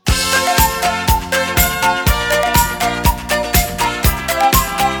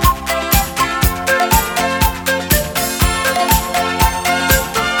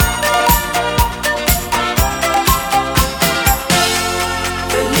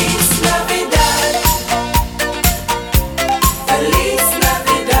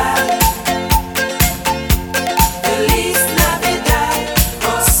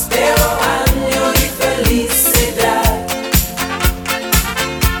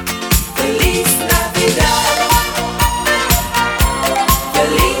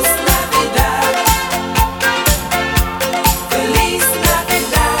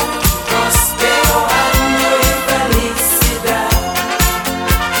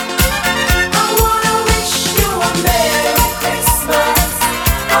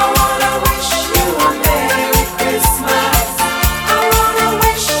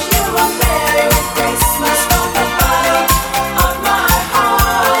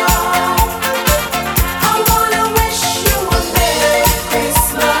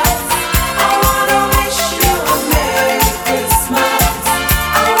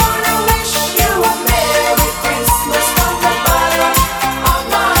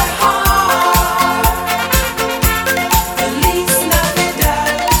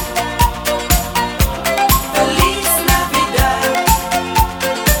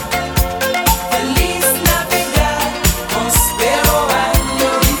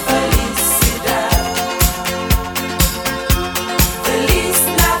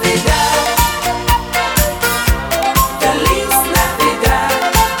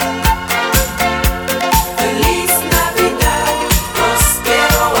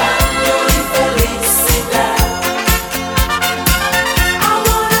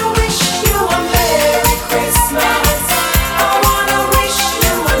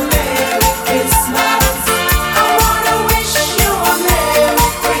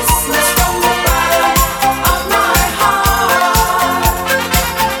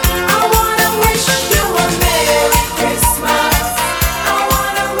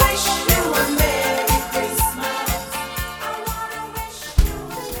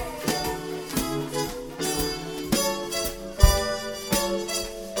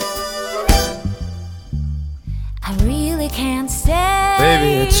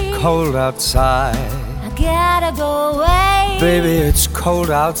 Cold outside. I gotta go away. Baby, it's cold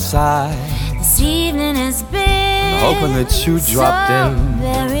outside. This evening has been hoping that you dropped in.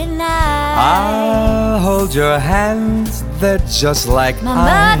 Very nice. I'll hold your hands, they're just like my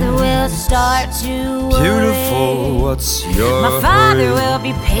mother will start to worry. Beautiful, what's your My father hurry? will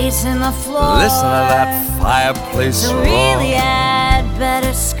be pacing the floor. Listen to that fireplace so roar. really I'd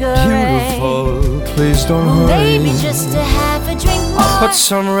better scurry. Beautiful, please don't well, hurry. Maybe just to have a drink more. I'll put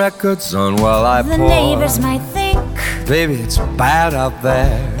some records on while I the pour. neighbors might think, baby, it's bad out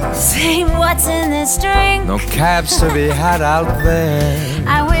there. say what's in this drink. No cabs to be had out there.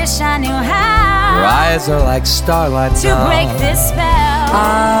 I wish I knew how. Your eyes are like starlight to now. break this spell.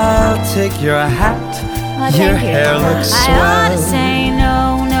 I'll take your hat. Your hair looks swell. I ought to say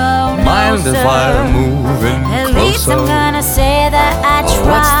no, no, no, mind sir. if I'm moving At closer? least I'm gonna say that I tried.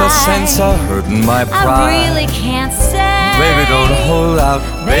 What's the sense of hurting my pride? I really can't say. Baby, don't hold out.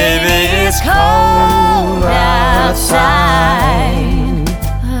 Baby, it's cold outside.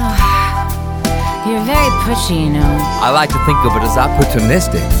 You're very pushy, you know. I like to think of it as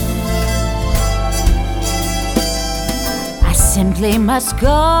opportunistic. I simply must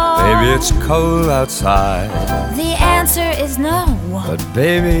go. Baby, it's cold outside. The answer is no. But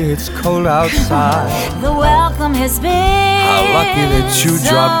baby, it's cold outside. The welcome has been how lucky that you so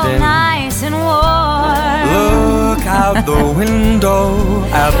dropped in. Nice and warm. Look out the window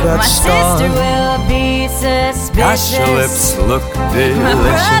at that my storm. My sister will be suspicious. Gosh, your lips look delicious. My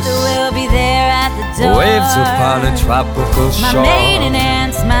brother will be there at the door. Waves upon a tropical shore. My maiden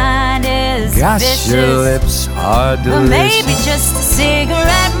aunt's mind is gosh, vicious. your lips are delicious. But maybe just a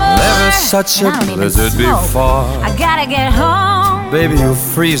cigarette more. Never such a blizzard before. I gotta get home. Baby, you'll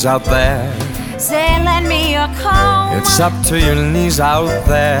freeze out there. Say, lend me your comb. It's up to your knees out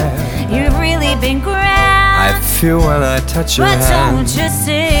there. You've really been grand. I feel when I touch your But hand. don't you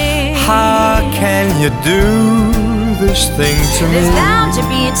see? How can you do this thing to me? There's bound to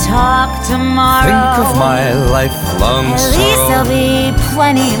be a talk tomorrow. Think of my lifelong At sorrow. least there'll be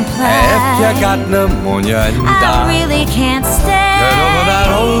plenty in play. If you got pneumonia and I die, really can't stay. get over that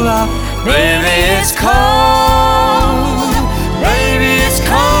old love. Baby, it's cold. Baby, it's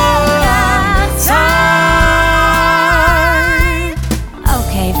cold outside.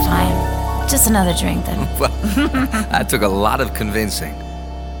 Okay, fine. Just another drink then. Well, that took a lot of convincing.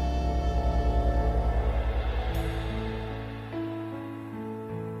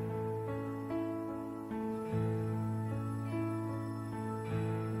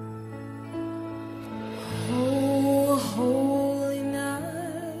 Oh, holy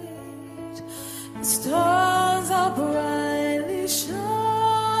night, the stars are brightly shining.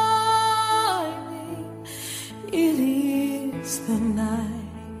 It is the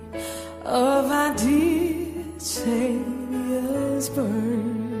night of our dear Savior's birth.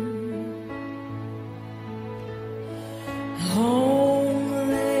 Long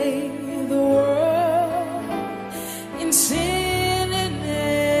lay the world in sin and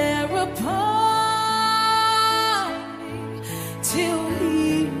error pining, till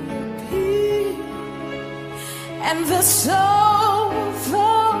He appeared, and the soul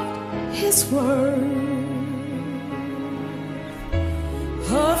found His word.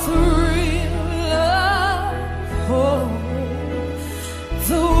 A thrill of hope,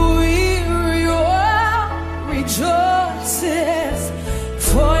 the weary world rejoices,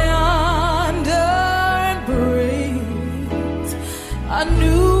 for yonder breaks a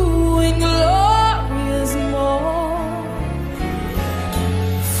new and glorious morn.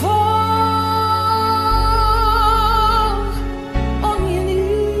 Fall on your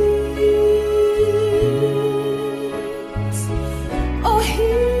knees, oh,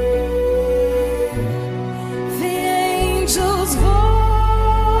 hear the angels' voices.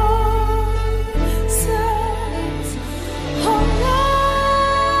 All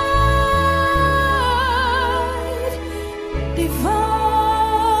night divine,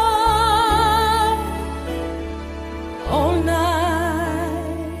 all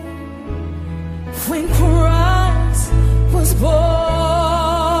night when Christ was born.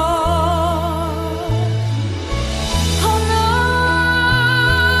 All night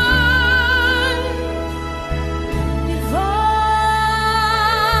divine,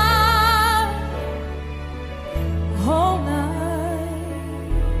 all night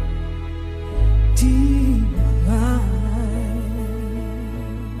divine.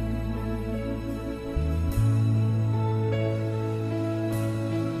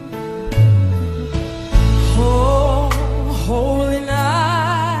 Oh, holy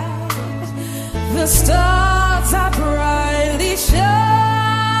night, the stars are brightly shining.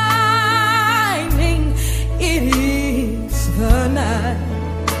 It is the night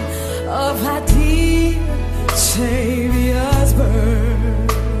of our dear Savior's birth.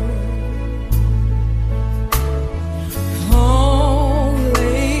 Long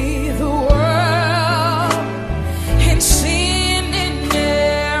lay the world in sin and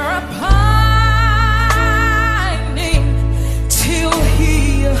error pining, till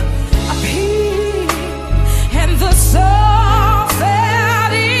He appeared, and the soul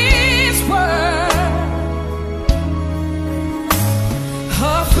felt His word. A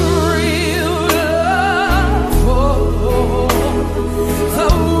thrill of hope,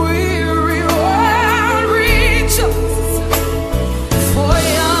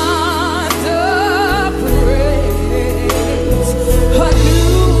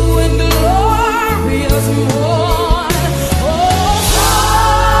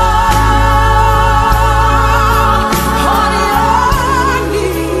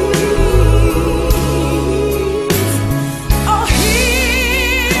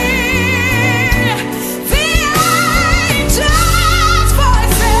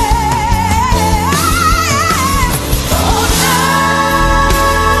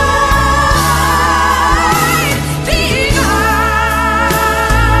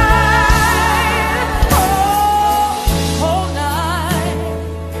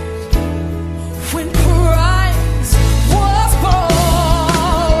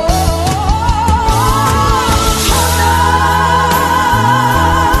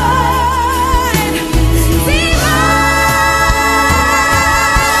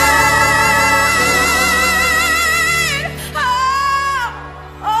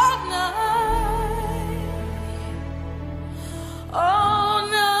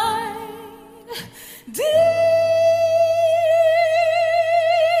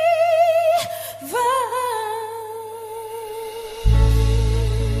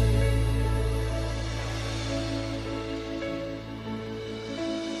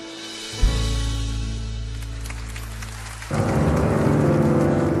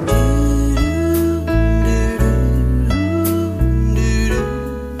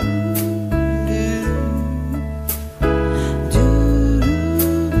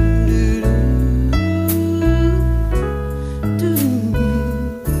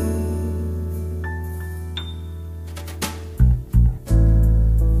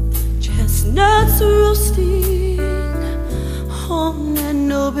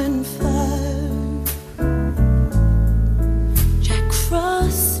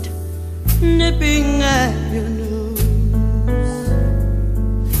 nipping at your nose.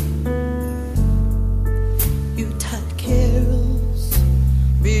 Yuletide carols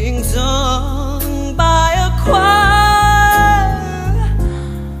being sung by a choir,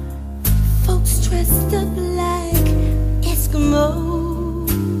 folks dressed up like Eskimos.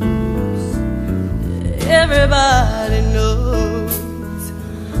 Everybody knows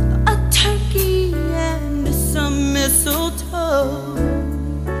a turkey and some mistletoe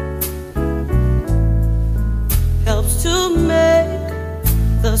helps to make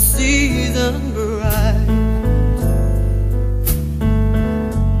the season bright.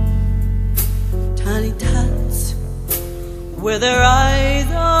 Tiny tots with their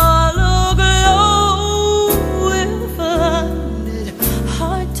eyes all aglow will find it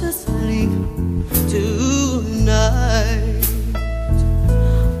hard to sleep tonight.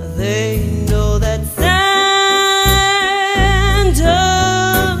 They know that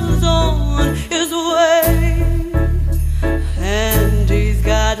Santa's on his way, and he's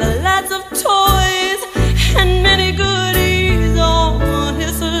got lots of toys and many goodies on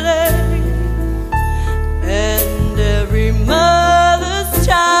his sleigh. And every mother's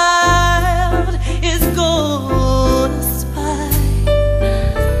child is gonna spy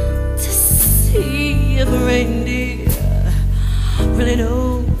to see if reindeer really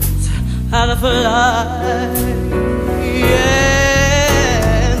knows how to fly.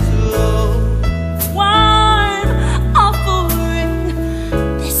 Yeah, so I'm offering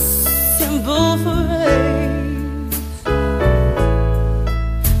this simple phrase.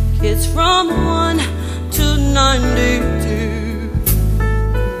 Kids from 1 to 92.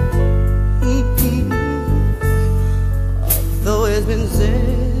 Although it's been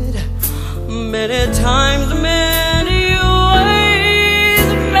said many times, many ways,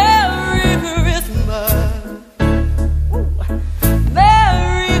 Merry Christmas,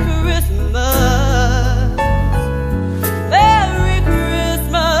 Merry Christmas, Merry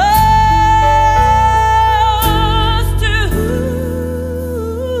Christmas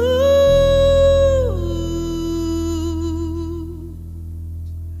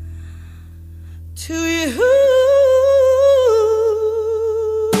to you.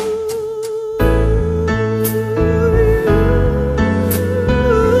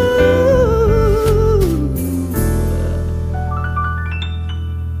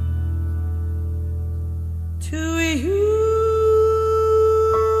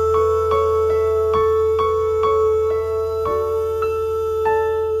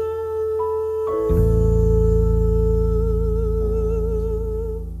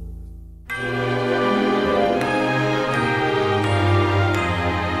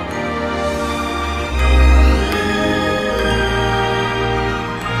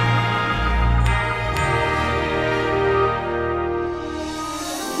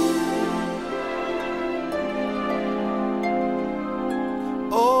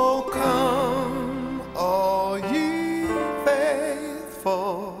 Oh, come, all ye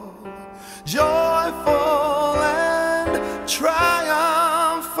faithful, joyful and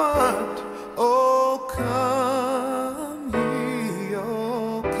triumphant. Oh, come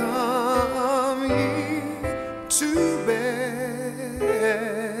ye to Bethlehem.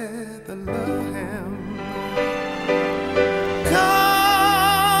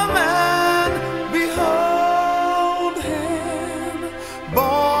 Come and behold him,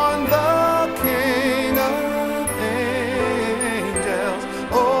 born the King of angels.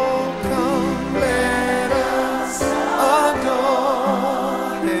 Oh, come, let us adore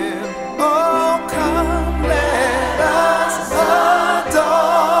him. Oh, come, let us adore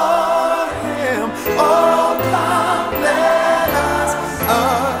him. Oh, come, let us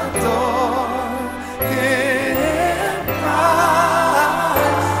adore him, Christ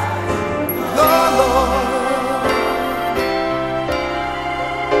the Lord.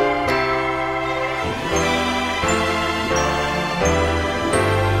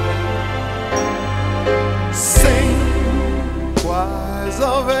 Sing, choirs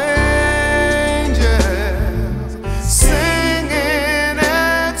of angels, sing in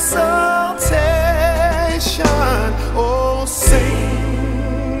exaltation. Oh,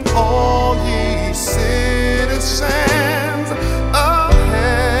 sing, all ye citizens of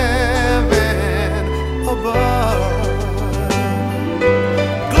heaven above.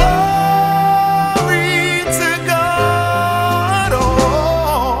 Glory to God,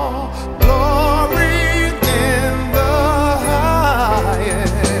 oh, glory in the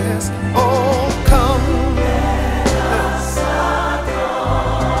highest.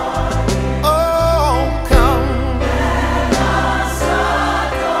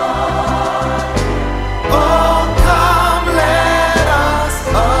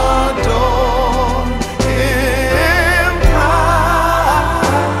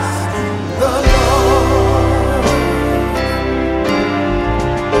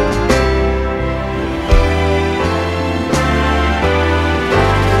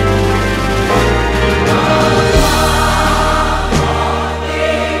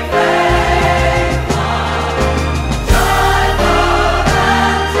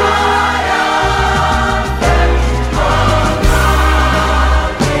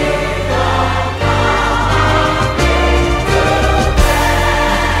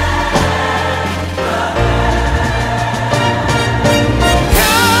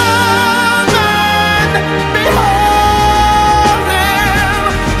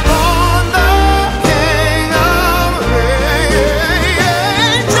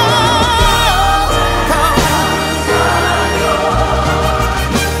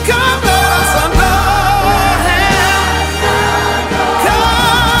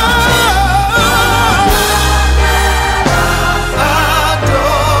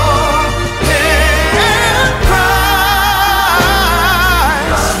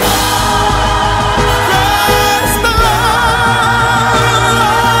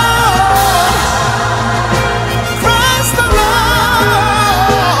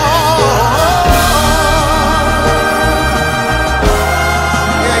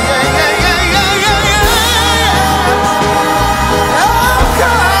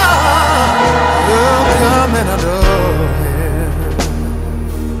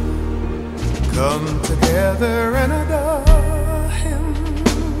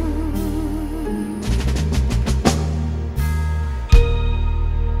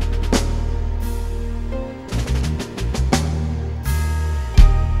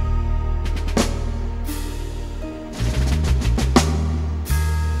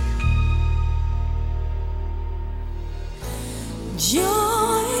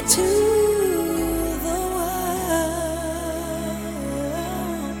 to the world.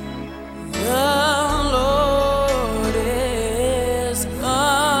 The Lord is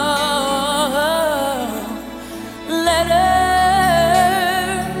come. Let her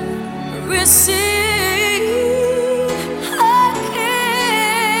receive her King.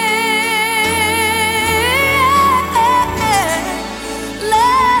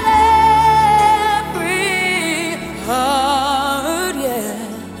 Let every heart, yeah,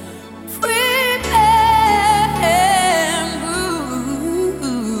 prepare and bruise.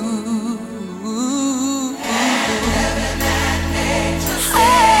 Heaven and nature sing.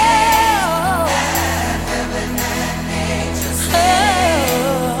 Heaven and nature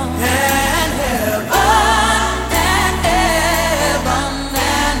sing. And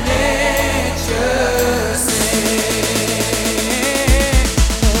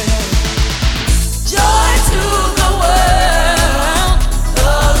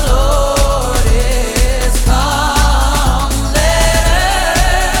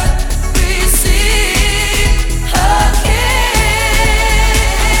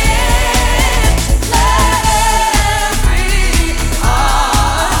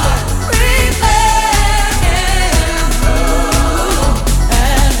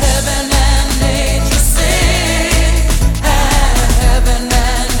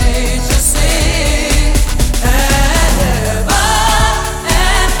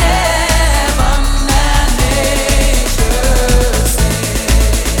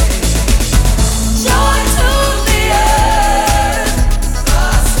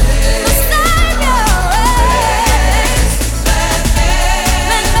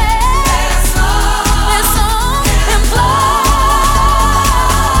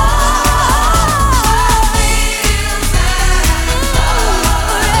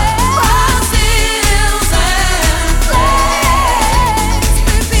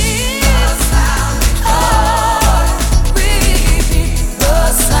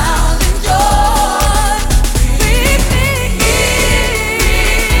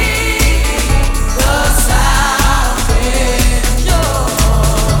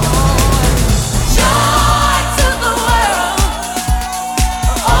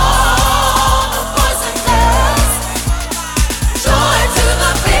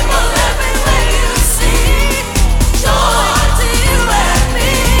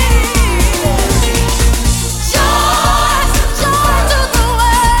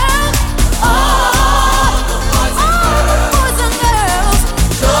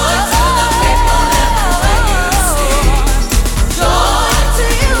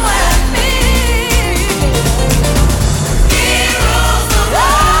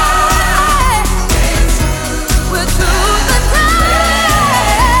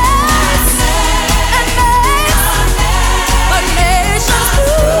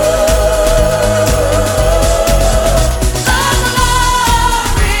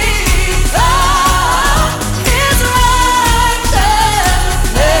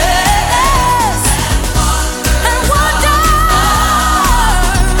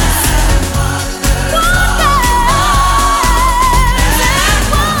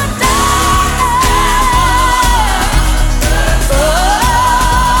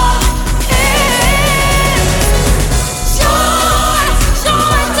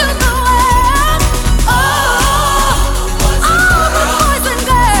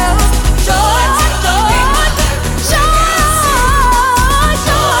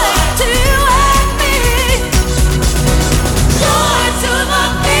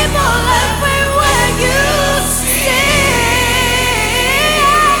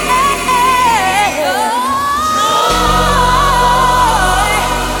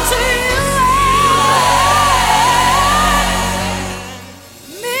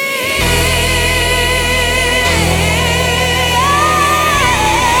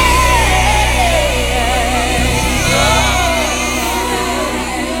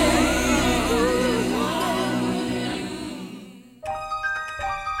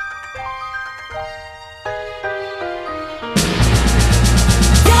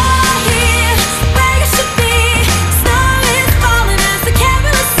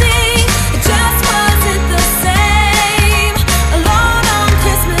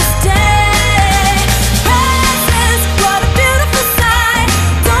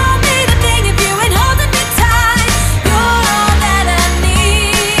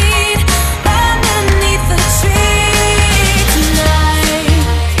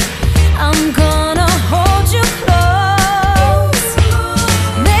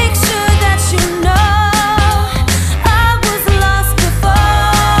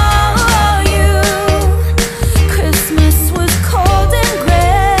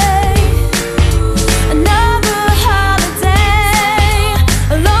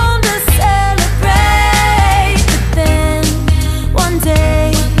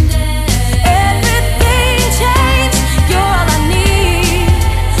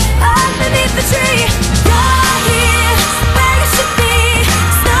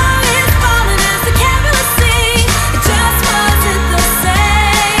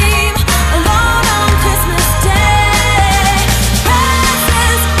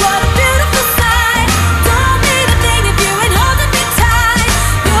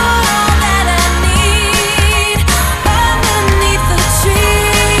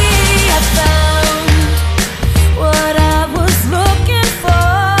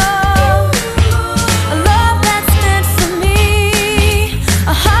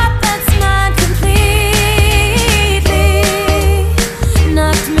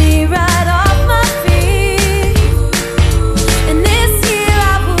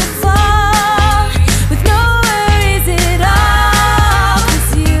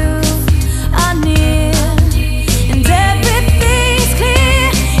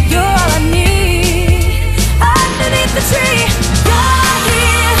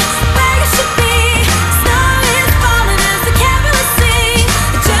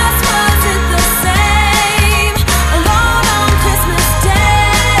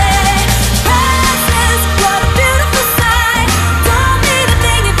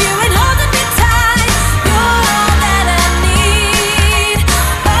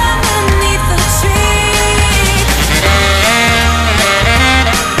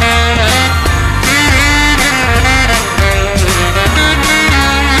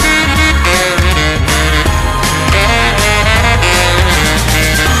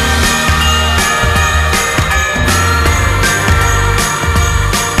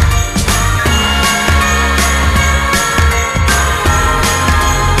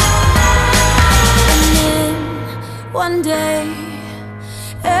one day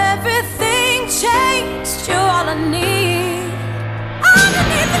everything changed. You're all I need.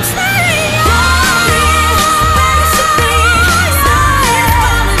 Underneath the tree.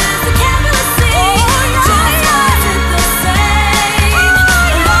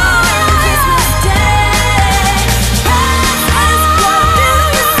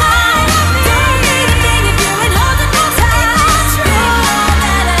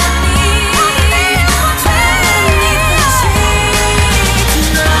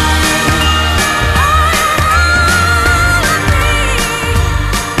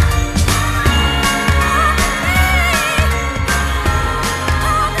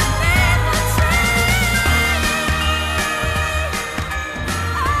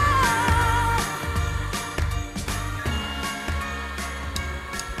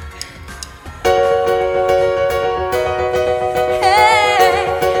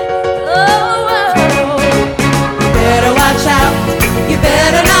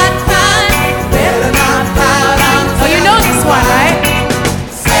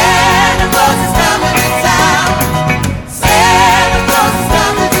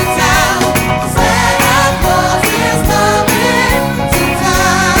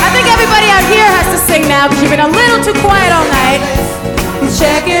 Because you've been a little too quiet all night.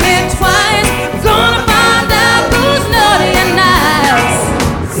 Checking it twice, gonna find out who's naughty and nice.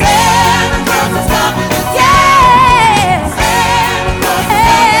 Santa Claus is coming to town. Yeah. Santa Claus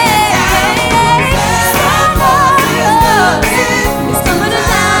is coming to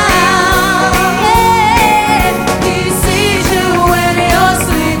town. Yeah. He sees you when you're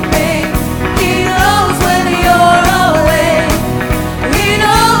sleeping. He knows when you're awake. He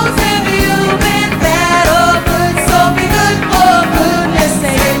knows if you've been bad or good. So be good for goodness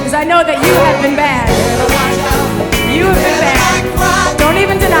sake. 'Cause I know that you have been bad. You have been bad. Don't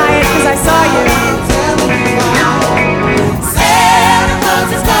even deny it, 'cause I saw you. Santa Claus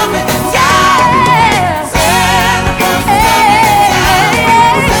is coming to town. Santa Claus is coming to town. Santa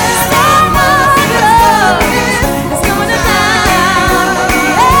Claus is coming to town.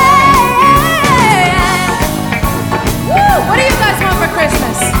 Woo! What do you guys want for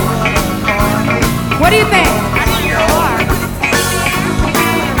Christmas? What do you think?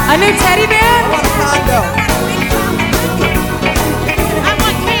 A new teddy bear? I want a condo. I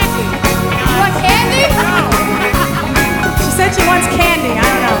want candy. You want candy? She said she wants candy. I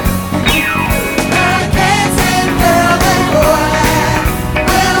don't know.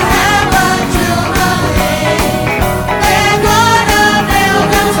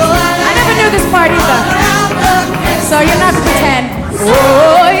 I never knew this part either. So you're not pretend.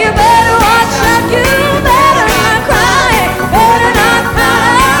 Oh, you better watch out. You better not cry. Better not cry.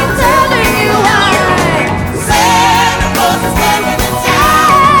 I'm telling you why. Santa Claus is coming to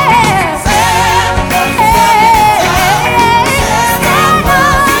town. Santa Claus is coming to town. Santa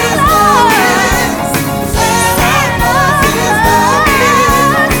Claus is coming. Santa Claus is coming.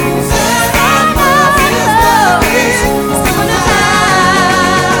 Santa Claus is coming to town.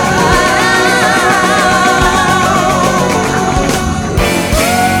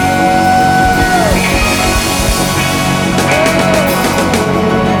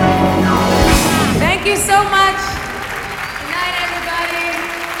 Thank you so much. Good night, everybody.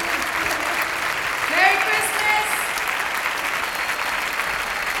 Merry Christmas.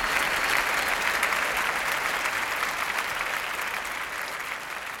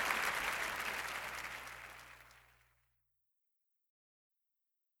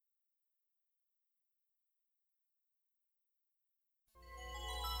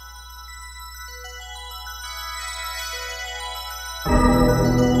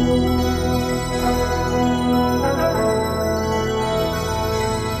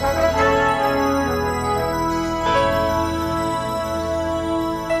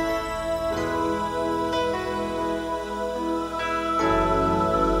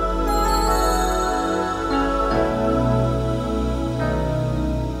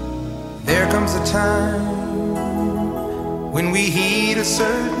 There comes a time when we heed a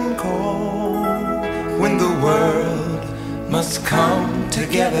certain call, when the world must come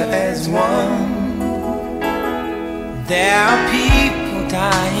together as one. There are people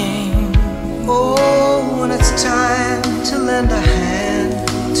dying. Oh, when it's time to lend a hand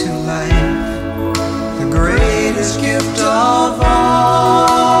to life, the greatest gift of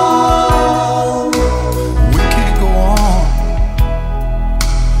all. We can't go on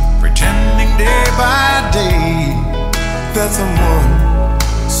pretending day by day that someone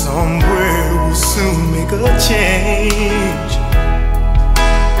somewhere will soon make a change.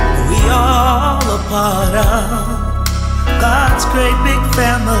 We all a part of God's great big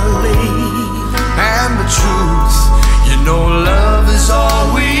family. And the truth, know love is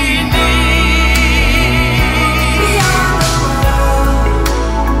all we need. We are the world.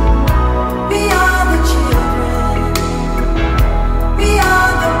 We are the children. We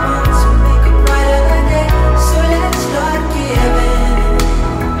are the ones who make a brighter day. So let's start giving.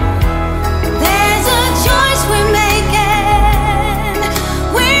 There's a choice we're making.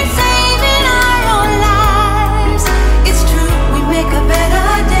 We're saving our own lives. It's true, we make a better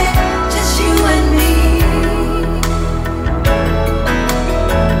day, just you and me.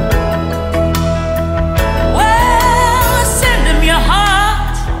 Well, send them your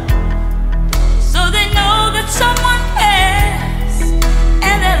heart so they know that someone cares,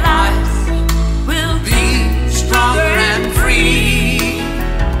 and their lives will Be stronger and free,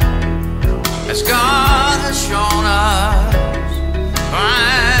 as God has shown us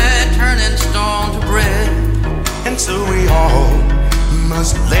by turning stone to bread. And so we all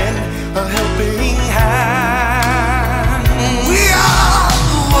must lend a helping hand. We are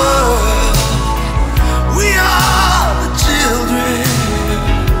the world. We are the children.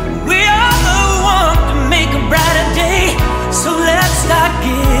 We are the one to make a brighter day. So let's start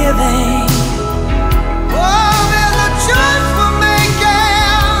giving. Oh, there's a choice we're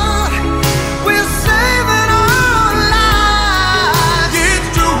making. We're saving our lives. It's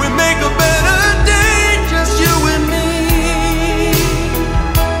true, we make a better day, just you and me.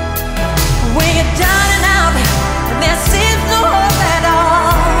 We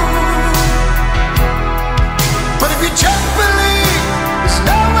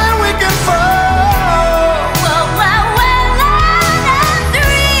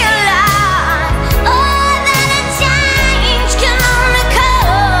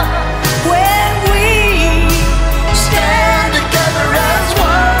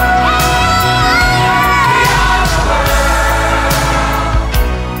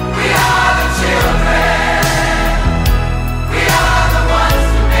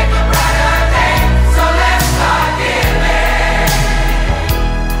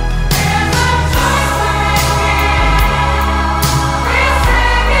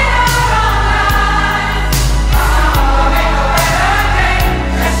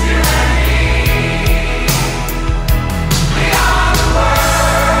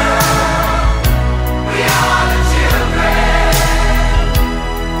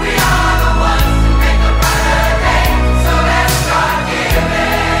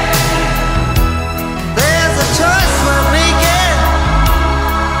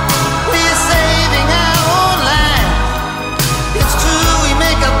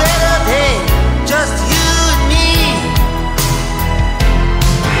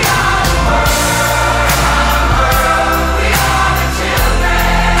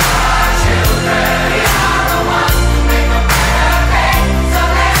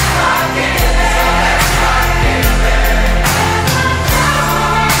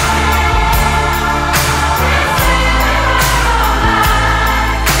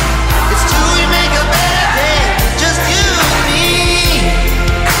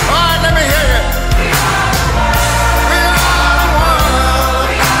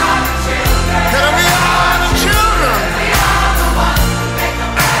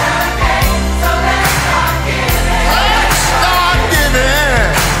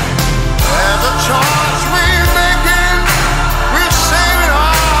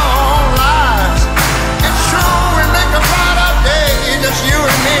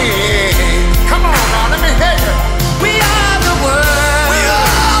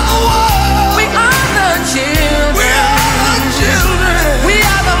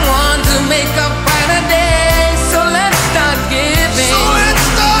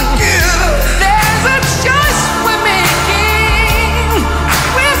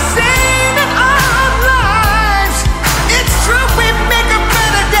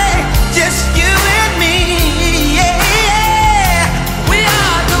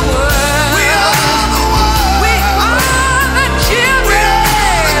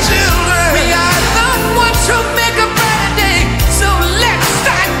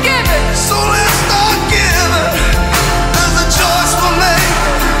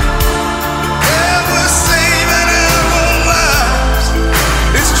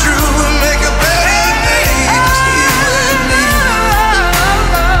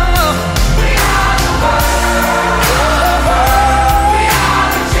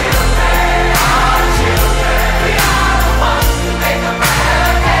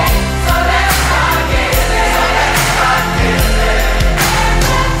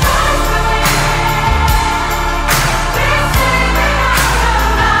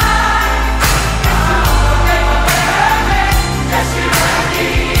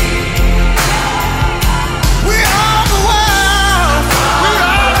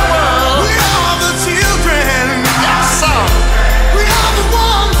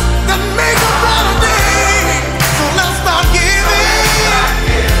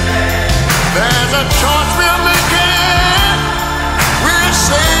a choice we'll